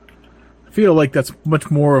 I feel like that's much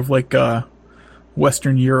more of like a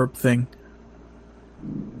Western Europe thing.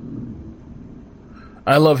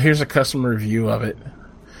 I love. Here's a customer review of it.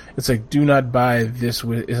 It's like, do not buy this.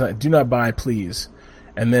 It's like, do not buy, please.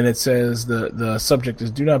 And then it says the subject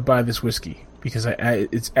is, do not buy this whiskey because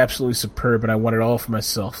it's absolutely superb and I want it all for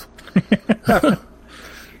myself.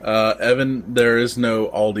 Evan, there is no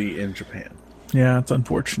Aldi in Japan. Yeah, it's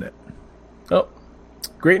unfortunate. Oh,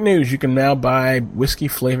 great news! You can now buy whiskey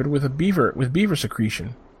flavored with beaver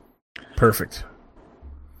secretion. Perfect.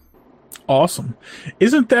 Awesome.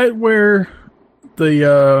 Isn't that where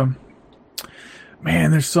the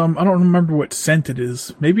there's some, I don't remember what scent it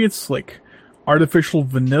is. Maybe it's like artificial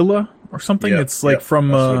vanilla or something. It's like from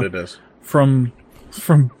that's what it is. from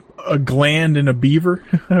a gland in a beaver.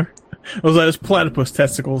 Was that his platypus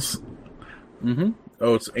testicles? Mm-hmm.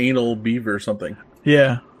 Oh, it's anal beaver or something.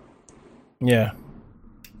 Yeah. Yeah.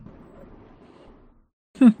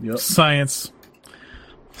 Yep. Science.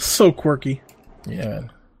 So quirky. Yeah,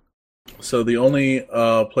 man. So the only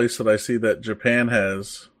place that I see that Japan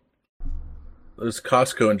has is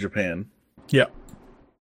Costco in Japan. Yeah.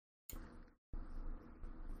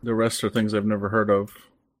 The rest are things I've never heard of.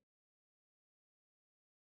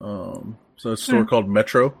 So it's a store called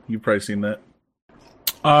Metro. You've probably seen that.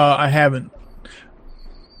 I haven't.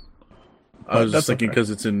 I was just thinking because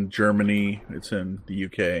it's in Germany, it's in the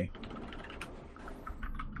UK.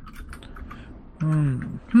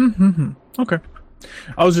 Okay.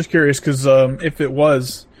 I was just curious because if it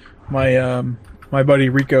was, my buddy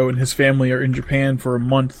Rico and his family are in Japan for a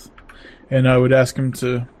month, and I would ask him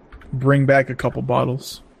to bring back a couple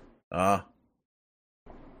bottles.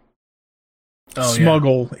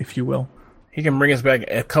 Smuggle, if you will. He can bring us back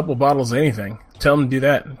a couple bottles of anything. Tell him to do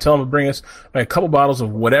that. Tell him to bring us a couple bottles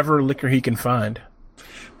of whatever liquor he can find.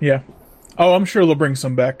 Yeah. Oh, I'm sure they'll bring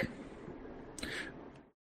some back.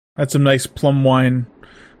 That's some nice plum wine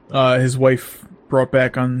his wife brought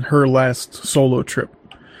back on her last solo trip.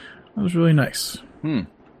 That was really nice.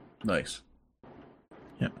 Nice.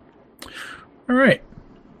 Yeah. All right.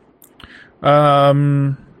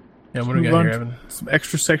 Yeah, what do we got here, Evan? Some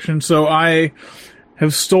extra section. So I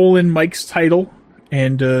have stolen Mike's title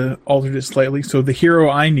and altered it slightly. So the hero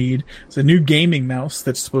I need is a new gaming mouse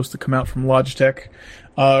that's supposed to come out from Logitech.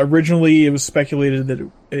 Originally, it was speculated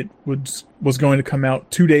that it was going to come out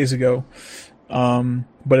 2 days ago,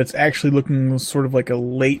 but it's actually looking sort of like a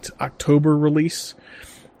late October release.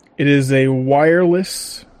 It is a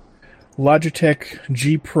wireless Logitech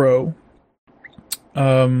G Pro.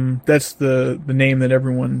 That's the name that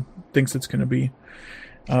everyone thinks it's going to be.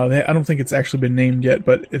 I don't think it's actually been named yet,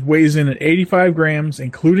 but it weighs in at 85 grams,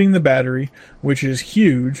 including the battery, which is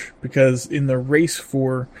huge because in the race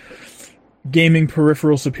for gaming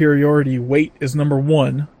peripheral superiority, weight is number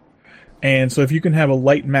one. And so if you can have a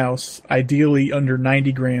light mouse, ideally under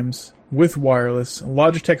 90 grams with wireless,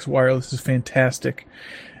 Logitech's wireless is fantastic.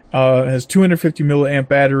 It has 250 milliamp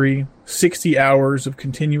battery, 60 hours of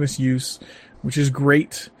continuous use, which is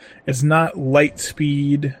great. It's not light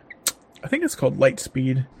speed. I think it's called light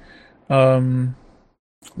speed.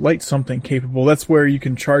 Light something capable. That's where you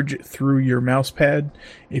can charge it through your mouse pad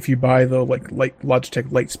if you buy the Logitech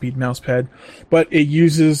Lightspeed mouse pad. But it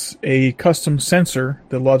uses a custom sensor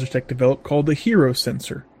that Logitech developed called the Hero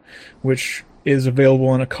Sensor, which is available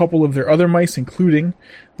on a couple of their other mice, including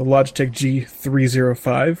the Logitech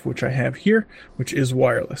G305, which I have here, which is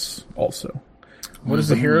wireless also. What is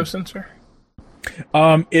the Hero Sensor?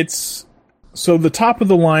 So the top of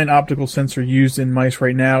the line optical sensor used in mice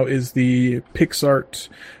right now is the PixArt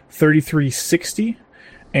 3360,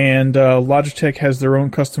 and Logitech has their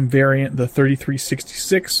own custom variant, the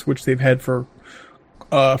 3366, which they've had for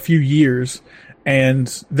a few years. And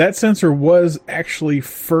that sensor was actually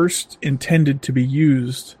first intended to be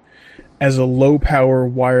used as a low-power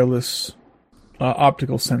wireless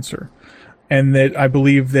optical sensor, and that I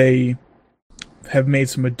believe they have made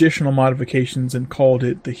some additional modifications and called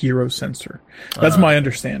it the Hero Sensor. That's my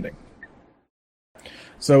understanding.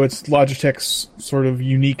 So it's Logitech's sort of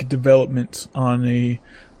unique development on a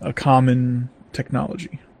common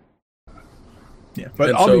technology. Yeah, but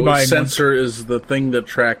and I'll so be buying sensor is the thing that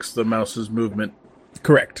tracks the mouse's movement.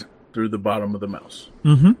 Correct. Through the bottom of the mouse.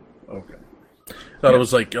 Mm-hmm. Okay. Thought it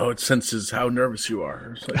was like, it senses how nervous you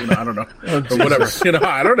are. So, I don't know. Or whatever.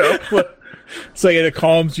 I don't know. It's like it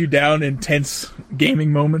calms you down in tense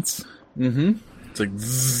gaming moments. Mm-hmm. It's like,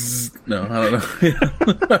 zzz. No, I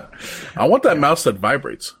don't know. I want that mouse that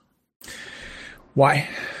vibrates. Why?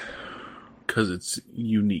 Because it's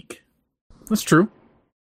unique. That's true.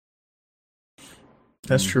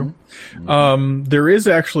 That's true. There is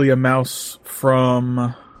actually a mouse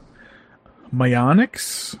from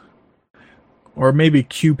Myonix, or maybe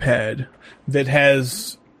QPad, that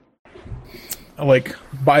has like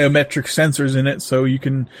biometric sensors in it, so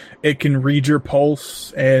it can read your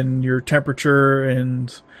pulse and your temperature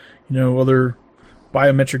and other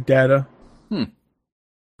biometric data. It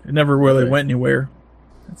never really went anywhere.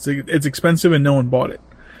 It's expensive and no one bought it.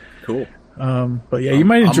 Cool. But yeah, you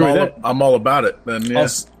might enjoy that. I'm all about it. Then yeah.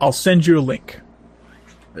 I'll send you a link.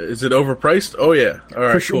 Is it overpriced? Oh yeah. All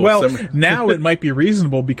right. Sure. Cool. Well, now it might be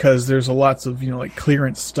reasonable because there's lots of like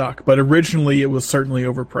clearance stock. But originally, it was certainly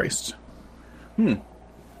overpriced.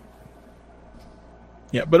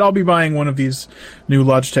 Yeah, but I'll be buying one of these new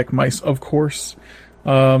Logitech mice, of course.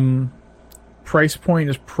 Price point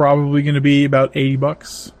is probably going to be about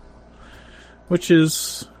 $80, which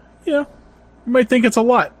is, you might think it's a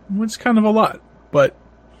lot. It's kind of a lot, but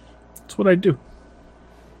it's what I do.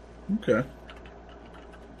 Okay.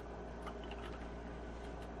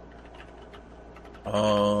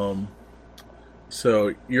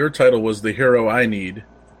 So your title was The Hero I Need.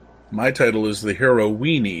 My title is The Hero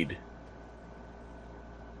We Need.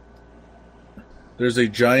 There's a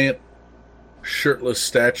giant shirtless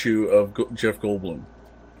statue of Jeff Goldblum.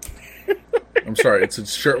 I'm sorry, it's a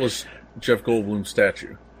shirtless Jeff Goldblum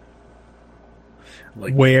statue.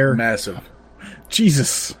 Like, where? Massive.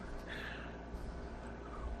 Jesus.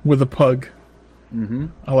 With a pug. Mm-hmm.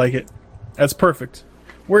 I like it. That's perfect.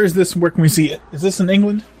 Where is this? Where can we see it? Is this in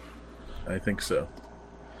England? I think so.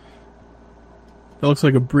 That looks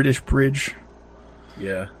like a British bridge.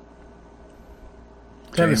 Yeah.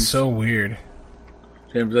 That is so weird.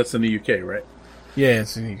 James, that's in the UK, right? Yeah,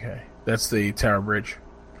 it's in the UK. That's the Tower Bridge.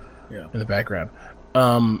 Yeah. In the background.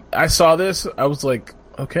 I saw this. I was like,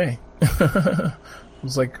 okay. I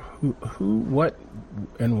was like, who, what,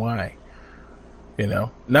 and why?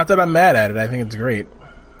 Not that I'm mad at it. I think it's great.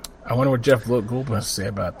 I wonder what Jeff Goldblum has to say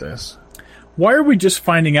about this. Why are we just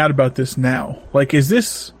finding out about this now? Like, was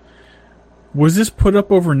this put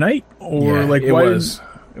up overnight? Or like it was.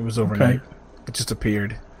 It was overnight. Okay. It just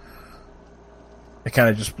appeared. It kind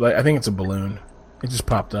of just, I think it's a balloon. It just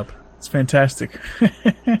popped up. It's fantastic.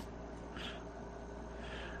 I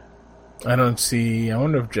wonder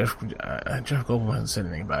if Jeff Goldblum hasn't said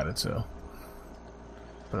anything about it, so.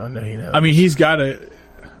 But I know he knows. I mean,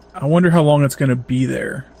 I wonder how long it's going to be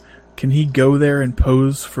there. Can he go there and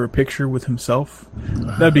pose for a picture with himself?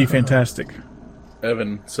 That'd be fantastic.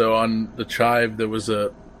 Evan, so on the Chive, there was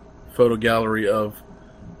a photo gallery of,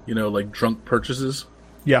 like drunk purchases.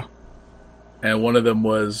 Yeah. And one of them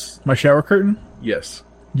was... my shower curtain? Yes.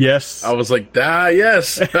 Yes. I was like,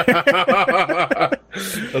 yes. I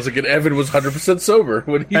was like, and Evan was 100% sober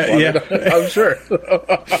when he bought it, I'm sure.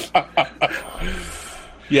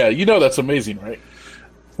 Yeah, that's amazing, right?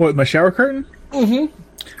 What, my shower curtain? Mm-hmm.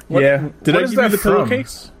 Yeah. Did I give you the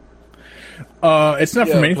pillowcase? It's not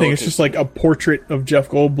from anything. It's just like a portrait of Jeff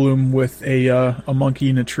Goldblum with a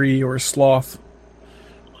monkey in a tree or a sloth.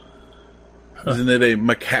 Isn't it a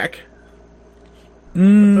macaque?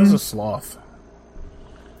 That's a sloth.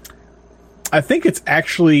 I think it's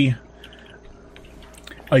actually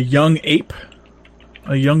a young ape,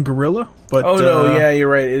 a young gorilla. But no, yeah, you're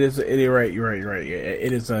right. It is. You're right. Yeah,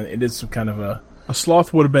 it is. It is some kind of a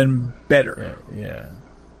sloth would have been better. Yeah.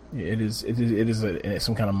 It is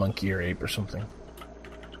some kind of monkey or ape or something.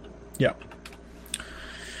 Yeah.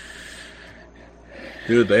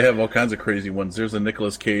 Dude, they have all kinds of crazy ones. There's a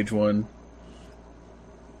Nicolas Cage one.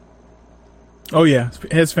 Oh yeah,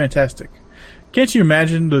 it's fantastic. Can't you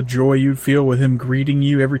imagine the joy you'd feel with him greeting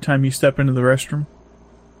you every time you step into the restroom?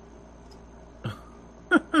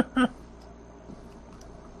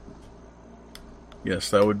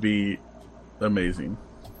 Yes, that would be amazing.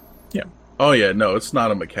 Yeah. Oh yeah, no, it's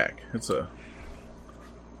not a macaque. It's a...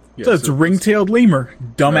 Yes, so it's a ring-tailed lemur,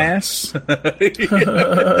 dumbass.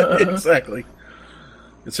 Exactly.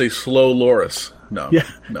 It's a slow loris. No. Yeah.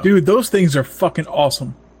 No. Dude, those things are fucking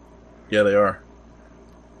awesome. Yeah, they are.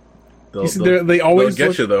 They always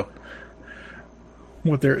get you, though.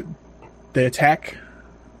 What, they attack?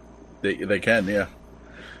 They can, yeah.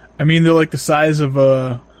 I mean, they're like the size of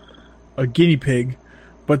a guinea pig,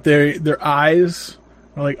 but their eyes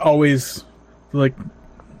are like always like,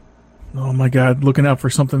 oh my god, looking out for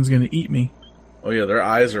something's going to eat me. Oh yeah, their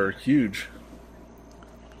eyes are huge.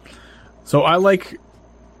 So I like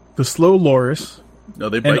the slow loris. No,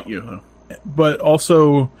 they bite you, huh? But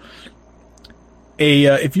also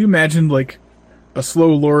if you imagine like a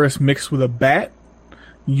slow loris mixed with a bat,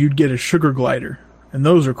 you'd get a sugar glider, and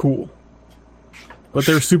those are cool. But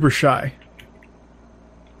they're super shy.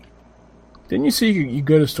 Didn't you see you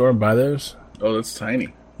go to the store and buy those? Oh, that's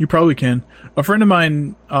tiny. You probably can. A friend of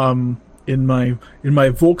mine in my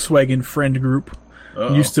Volkswagen friend group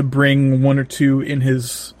used to bring one or two in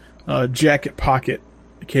his jacket pocket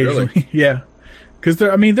occasionally. Really? Yeah, because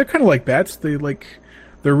they're kind of like bats. They're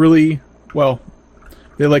really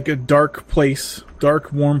they're like a dark,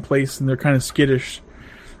 warm place, and they're kind of skittish.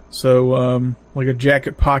 So like a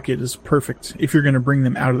jacket pocket is perfect if you're going to bring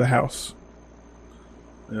them out of the house.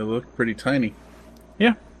 They look pretty tiny.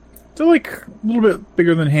 Yeah. They're like a little bit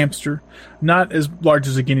bigger than a hamster. Not as large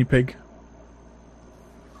as a guinea pig.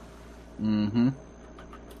 Mm-hmm.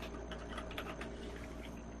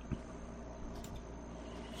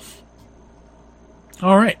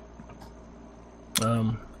 All right.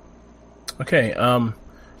 Okay.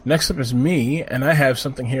 Next up is me, and I have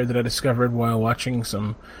something here that I discovered while watching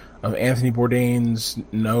some of Anthony Bourdain's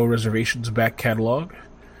No Reservations back catalog.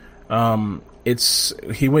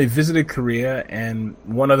 He visited Korea, and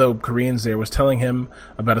one of the Koreans there was telling him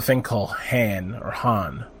about a thing called Han or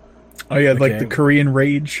Han. Oh yeah, like the Korean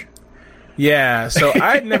rage. Yeah, so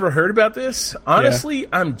I'd never heard about this. Honestly,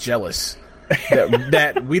 I'm jealous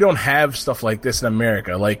that we don't have stuff like this in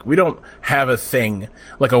America. Like, we don't have a thing,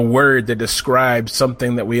 like a word that describes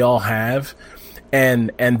something that we all have.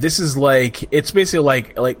 And this is like, it's basically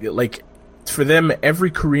like for them,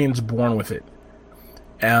 every Korean's born with it.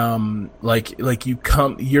 It's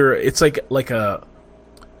like a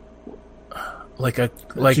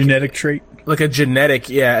genetic trait, like a genetic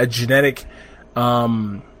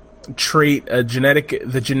trait,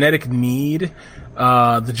 the genetic need,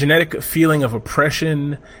 the genetic feeling of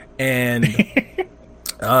oppression, and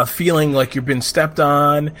feeling like you've been stepped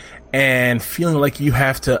on, and feeling like you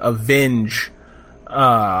have to avenge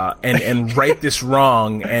and right this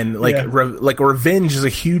wrong, and revenge is a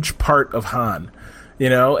huge part of Han,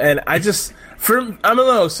 and I don't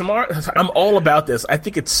know, I'm all about this. I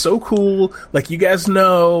think it's so cool. Like, you guys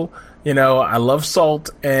know, I love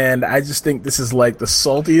salt, and I just think this is like the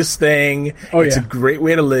saltiest thing. It's a great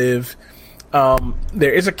way to live.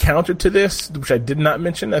 There is a counter to this, which I did not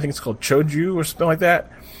mention. I think it's called choju or something like that.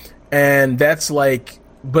 And that's like,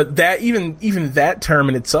 but that even that term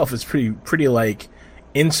in itself is pretty like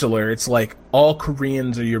insular. It's like all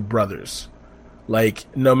Koreans are your brothers. Like,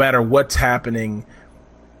 no matter what's happening,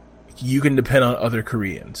 you can depend on other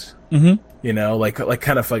Koreans. Mm-hmm. Like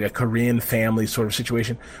kind of like a Korean family sort of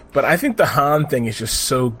situation. But I think the Han thing is just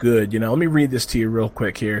so good. Let me read this to you real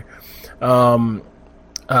quick here.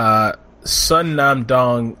 Sun Nam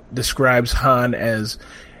Dong describes Han as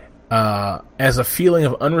a feeling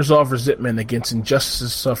of unresolved resentment against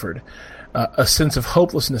injustices suffered, a sense of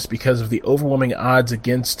hopelessness because of the overwhelming odds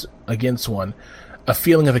against one, a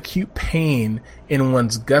feeling of acute pain in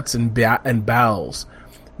one's guts and bowels,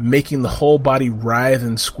 making the whole body writhe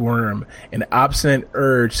and squirm, an obstinate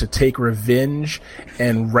urge to take revenge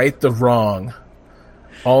and right the wrong.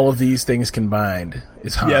 All of these things combined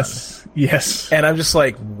is Han. Yes. And I'm just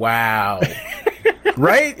like, wow.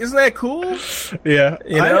 Right? Isn't that cool? Yeah.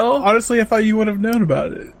 Honestly, I thought you would have known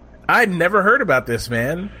about it. I'd never heard about this,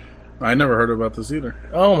 man. I never heard about this either.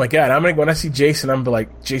 Oh my god. When I see Jason, I'm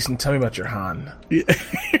like, Jason, tell me about your Han.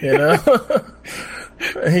 Yeah.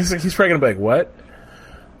 And he's probably gonna be like, what?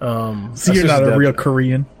 So you're not a real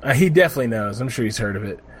Korean. He definitely knows. I'm sure he's heard of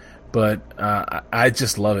it. But I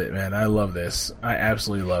just love it, man. I love this. I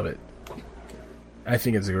absolutely love it. I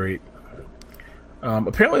think it's great.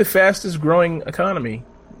 Apparently the fastest growing economy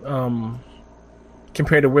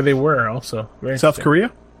compared to where they were also. Very South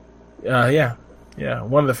Korea? Yeah.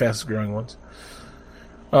 One of the fastest growing ones.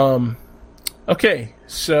 Okay,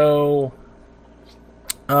 so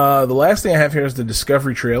the last thing I have here is the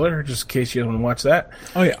Discovery trailer, just in case you guys want to watch that.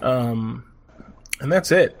 Oh yeah. And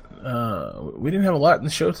that's it. We didn't have a lot in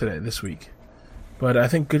the show this week, but I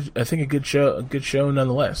think a good show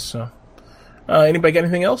nonetheless. So, anybody got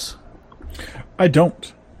anything else? I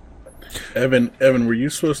don't. Evan, were you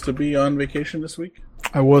supposed to be on vacation this week?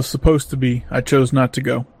 I was supposed to be. I chose not to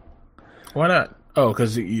go. Why not? Oh,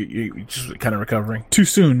 because you just kind of recovering. Too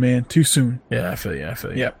soon, man. Too soon. Yeah, I feel you.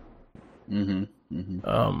 Yep. Mm-hmm.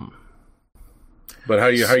 Mm-hmm. But how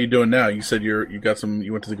you doing now? You said you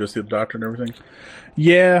went to go see the doctor and everything?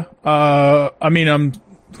 Yeah. I mean, I'm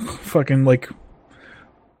fucking like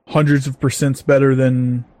hundreds of % better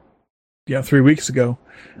than 3 weeks ago.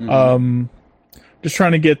 Mm-hmm. Just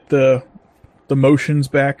trying to get the motions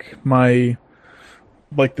back. My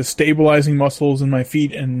the stabilizing muscles in my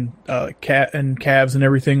feet and calves and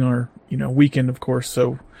everything are weakened, of course.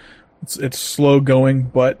 So it's slow going,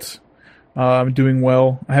 but I'm doing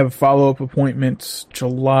well. I have a follow-up appointment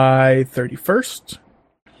July 31st.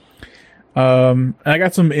 I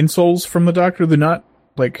got some insoles from the doctor. They're not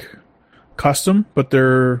custom, but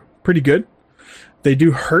they're pretty good. They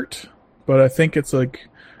do hurt, but I think it's a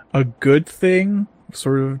good thing.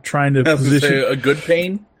 Sort of trying to position a good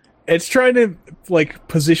pain. It's trying to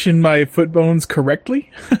position my foot bones correctly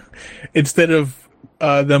instead of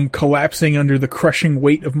them collapsing under the crushing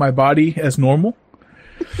weight of my body as normal.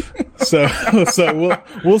 So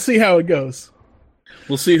we'll see how it goes.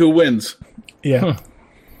 We'll see who wins. Yeah.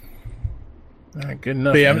 All right, good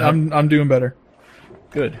enough. But yeah, I'm doing better.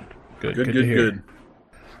 Good to hear.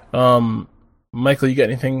 Michael, you got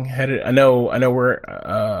anything headed? I know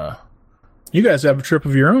we're. You guys have a trip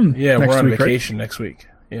of your own. Yeah, we're on week, vacation right? next week.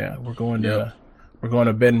 Yeah, we're going to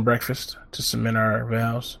bed and breakfast to cement our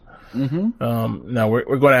vows. Mm-hmm. No, we're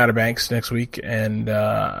going to Outer Banks next week, and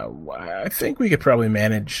I think we could probably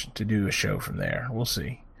manage to do a show from there. We'll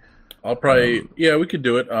see. I'll probably we could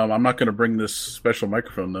do it. I'm not going to bring this special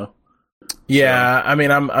microphone though. Yeah, so. I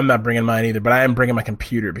mean, I'm not bringing mine either, but I am bringing my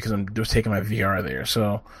computer because I'm just taking my VR there.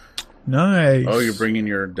 So nice. Oh, you're bringing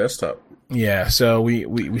your desktop. Yeah, so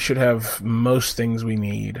we should have most things we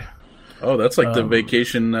need. Oh, that's like the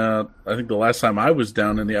vacation. I think the last time I was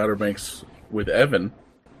down in the Outer Banks with Evan,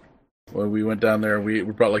 when we went down there, we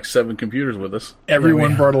brought like 7 computers with us.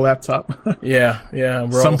 Everyone brought a laptop. yeah.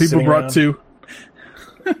 Some people brought 2.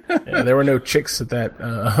 Yeah, there were no chicks at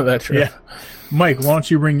that trip. Yeah. Mike, why don't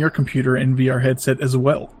you bring your computer and VR headset as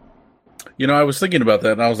well? You know, I was thinking about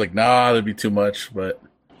that, and I was like, nah, that'd be too much, but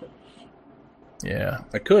yeah,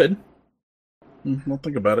 I could. I'll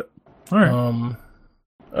think about it. All right.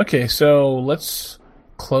 Okay, so let's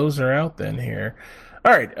close her out then here.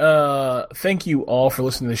 All right. Thank you all for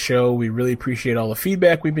listening to the show. We really appreciate all the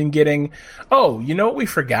feedback we've been getting. Oh, you know what we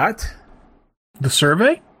forgot? The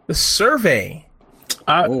survey? The survey.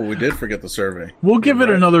 We did forget the survey. We'll give it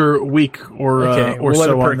another week or we'll so let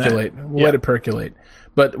it on percolate. that. We'll let it percolate.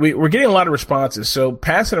 But we're getting a lot of responses, so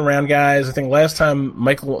pass it around, guys. I think last time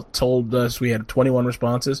Michael told us we had 21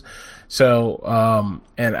 responses. So,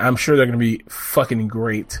 and I'm sure they're going to be fucking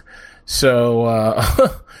great. So,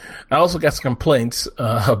 I also got some complaints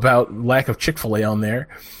about lack of Chick-fil-A on there.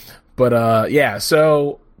 But, yeah,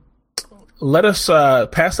 so let us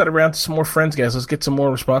pass that around to some more friends, guys. Let's get some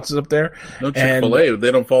more responses up there. No Chick-fil-A.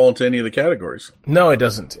 They don't fall into any of the categories. No, it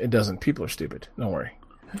doesn't. It doesn't. People are stupid. Don't worry.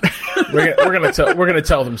 we're gonna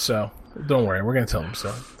tell them so. Don't worry, we're gonna tell them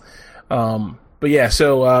so. But yeah,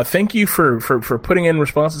 so thank you for putting in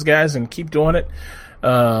responses, guys, and keep doing it.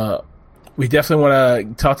 We definitely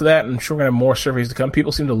want to talk to that, and I'm sure we're gonna have more surveys to come.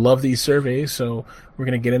 People seem to love these surveys, so we're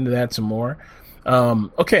gonna get into that some more.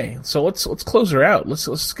 Okay, so let's close her out.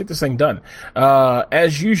 Let's get this thing done.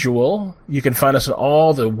 As usual, you can find us in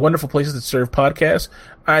all the wonderful places that serve podcasts: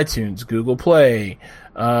 iTunes, Google Play,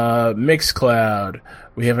 Mixcloud.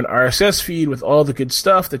 We have an RSS feed with all the good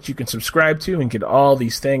stuff that you can subscribe to and get all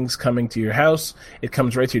these things coming to your house. It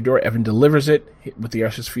comes right to your door. Evan delivers it with the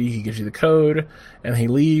RSS feed. He gives you the code, and he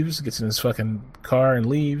leaves, gets in his fucking car and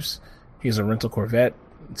leaves. He has a rental Corvette.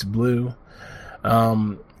 It's blue.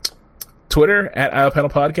 Twitter at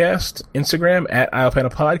IOPanel Podcast, Instagram at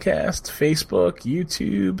IOPanel Podcast, Facebook,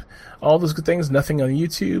 YouTube, all those good things. Nothing on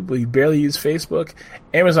YouTube. We barely use Facebook.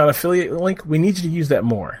 Amazon affiliate link. We need you to use that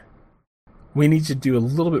more. We need you to do a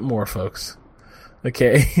little bit more, folks.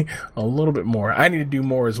 Okay? A little bit more. I need to do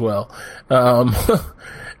more as well. And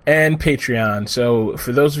Patreon. So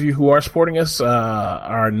for those of you who are supporting us,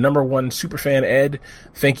 our number one superfan, Ed,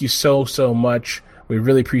 thank you so much. We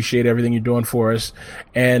really appreciate everything you're doing for us.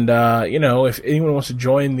 And, if anyone wants to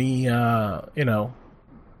join the,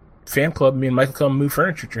 fan club, me and Michael come move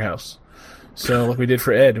furniture at your house. So like we did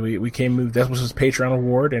for Ed, we came move. That was his Patreon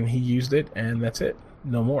award, and he used it, and that's it.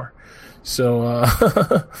 No more. So,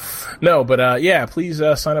 no, but, yeah, please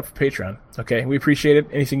sign up for Patreon. Okay, we appreciate it.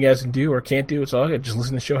 Anything you guys can do or can't do, it's all good. Just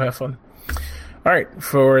listen to the show, have fun. All right,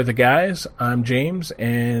 for the guys, I'm James,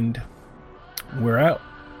 and we're out.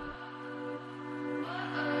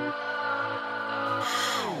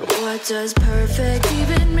 What does perfect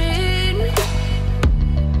even mean?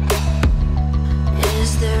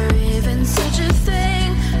 Is there even such a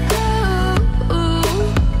thing?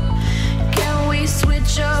 Ooh, can we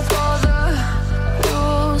switch up all the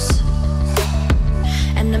rules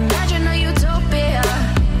and imagine a utopia?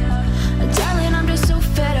 Darling, I'm just so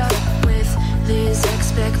fed up with these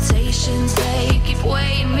expectations. They keep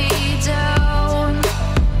weighing me down.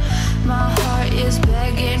 My heart is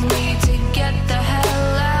begging me to get the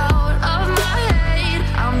hell out.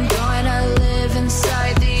 I'm gonna live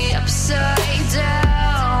inside the upside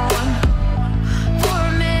down for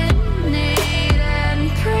a minute and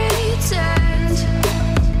pretend,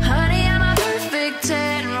 honey, I'm a perfect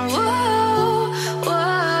 10. Whoa,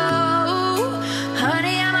 whoa,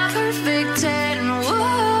 honey, I'm a perfect 10.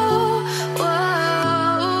 Whoa,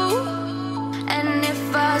 whoa, and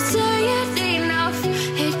if I say it enough,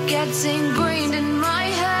 it gets ingrained.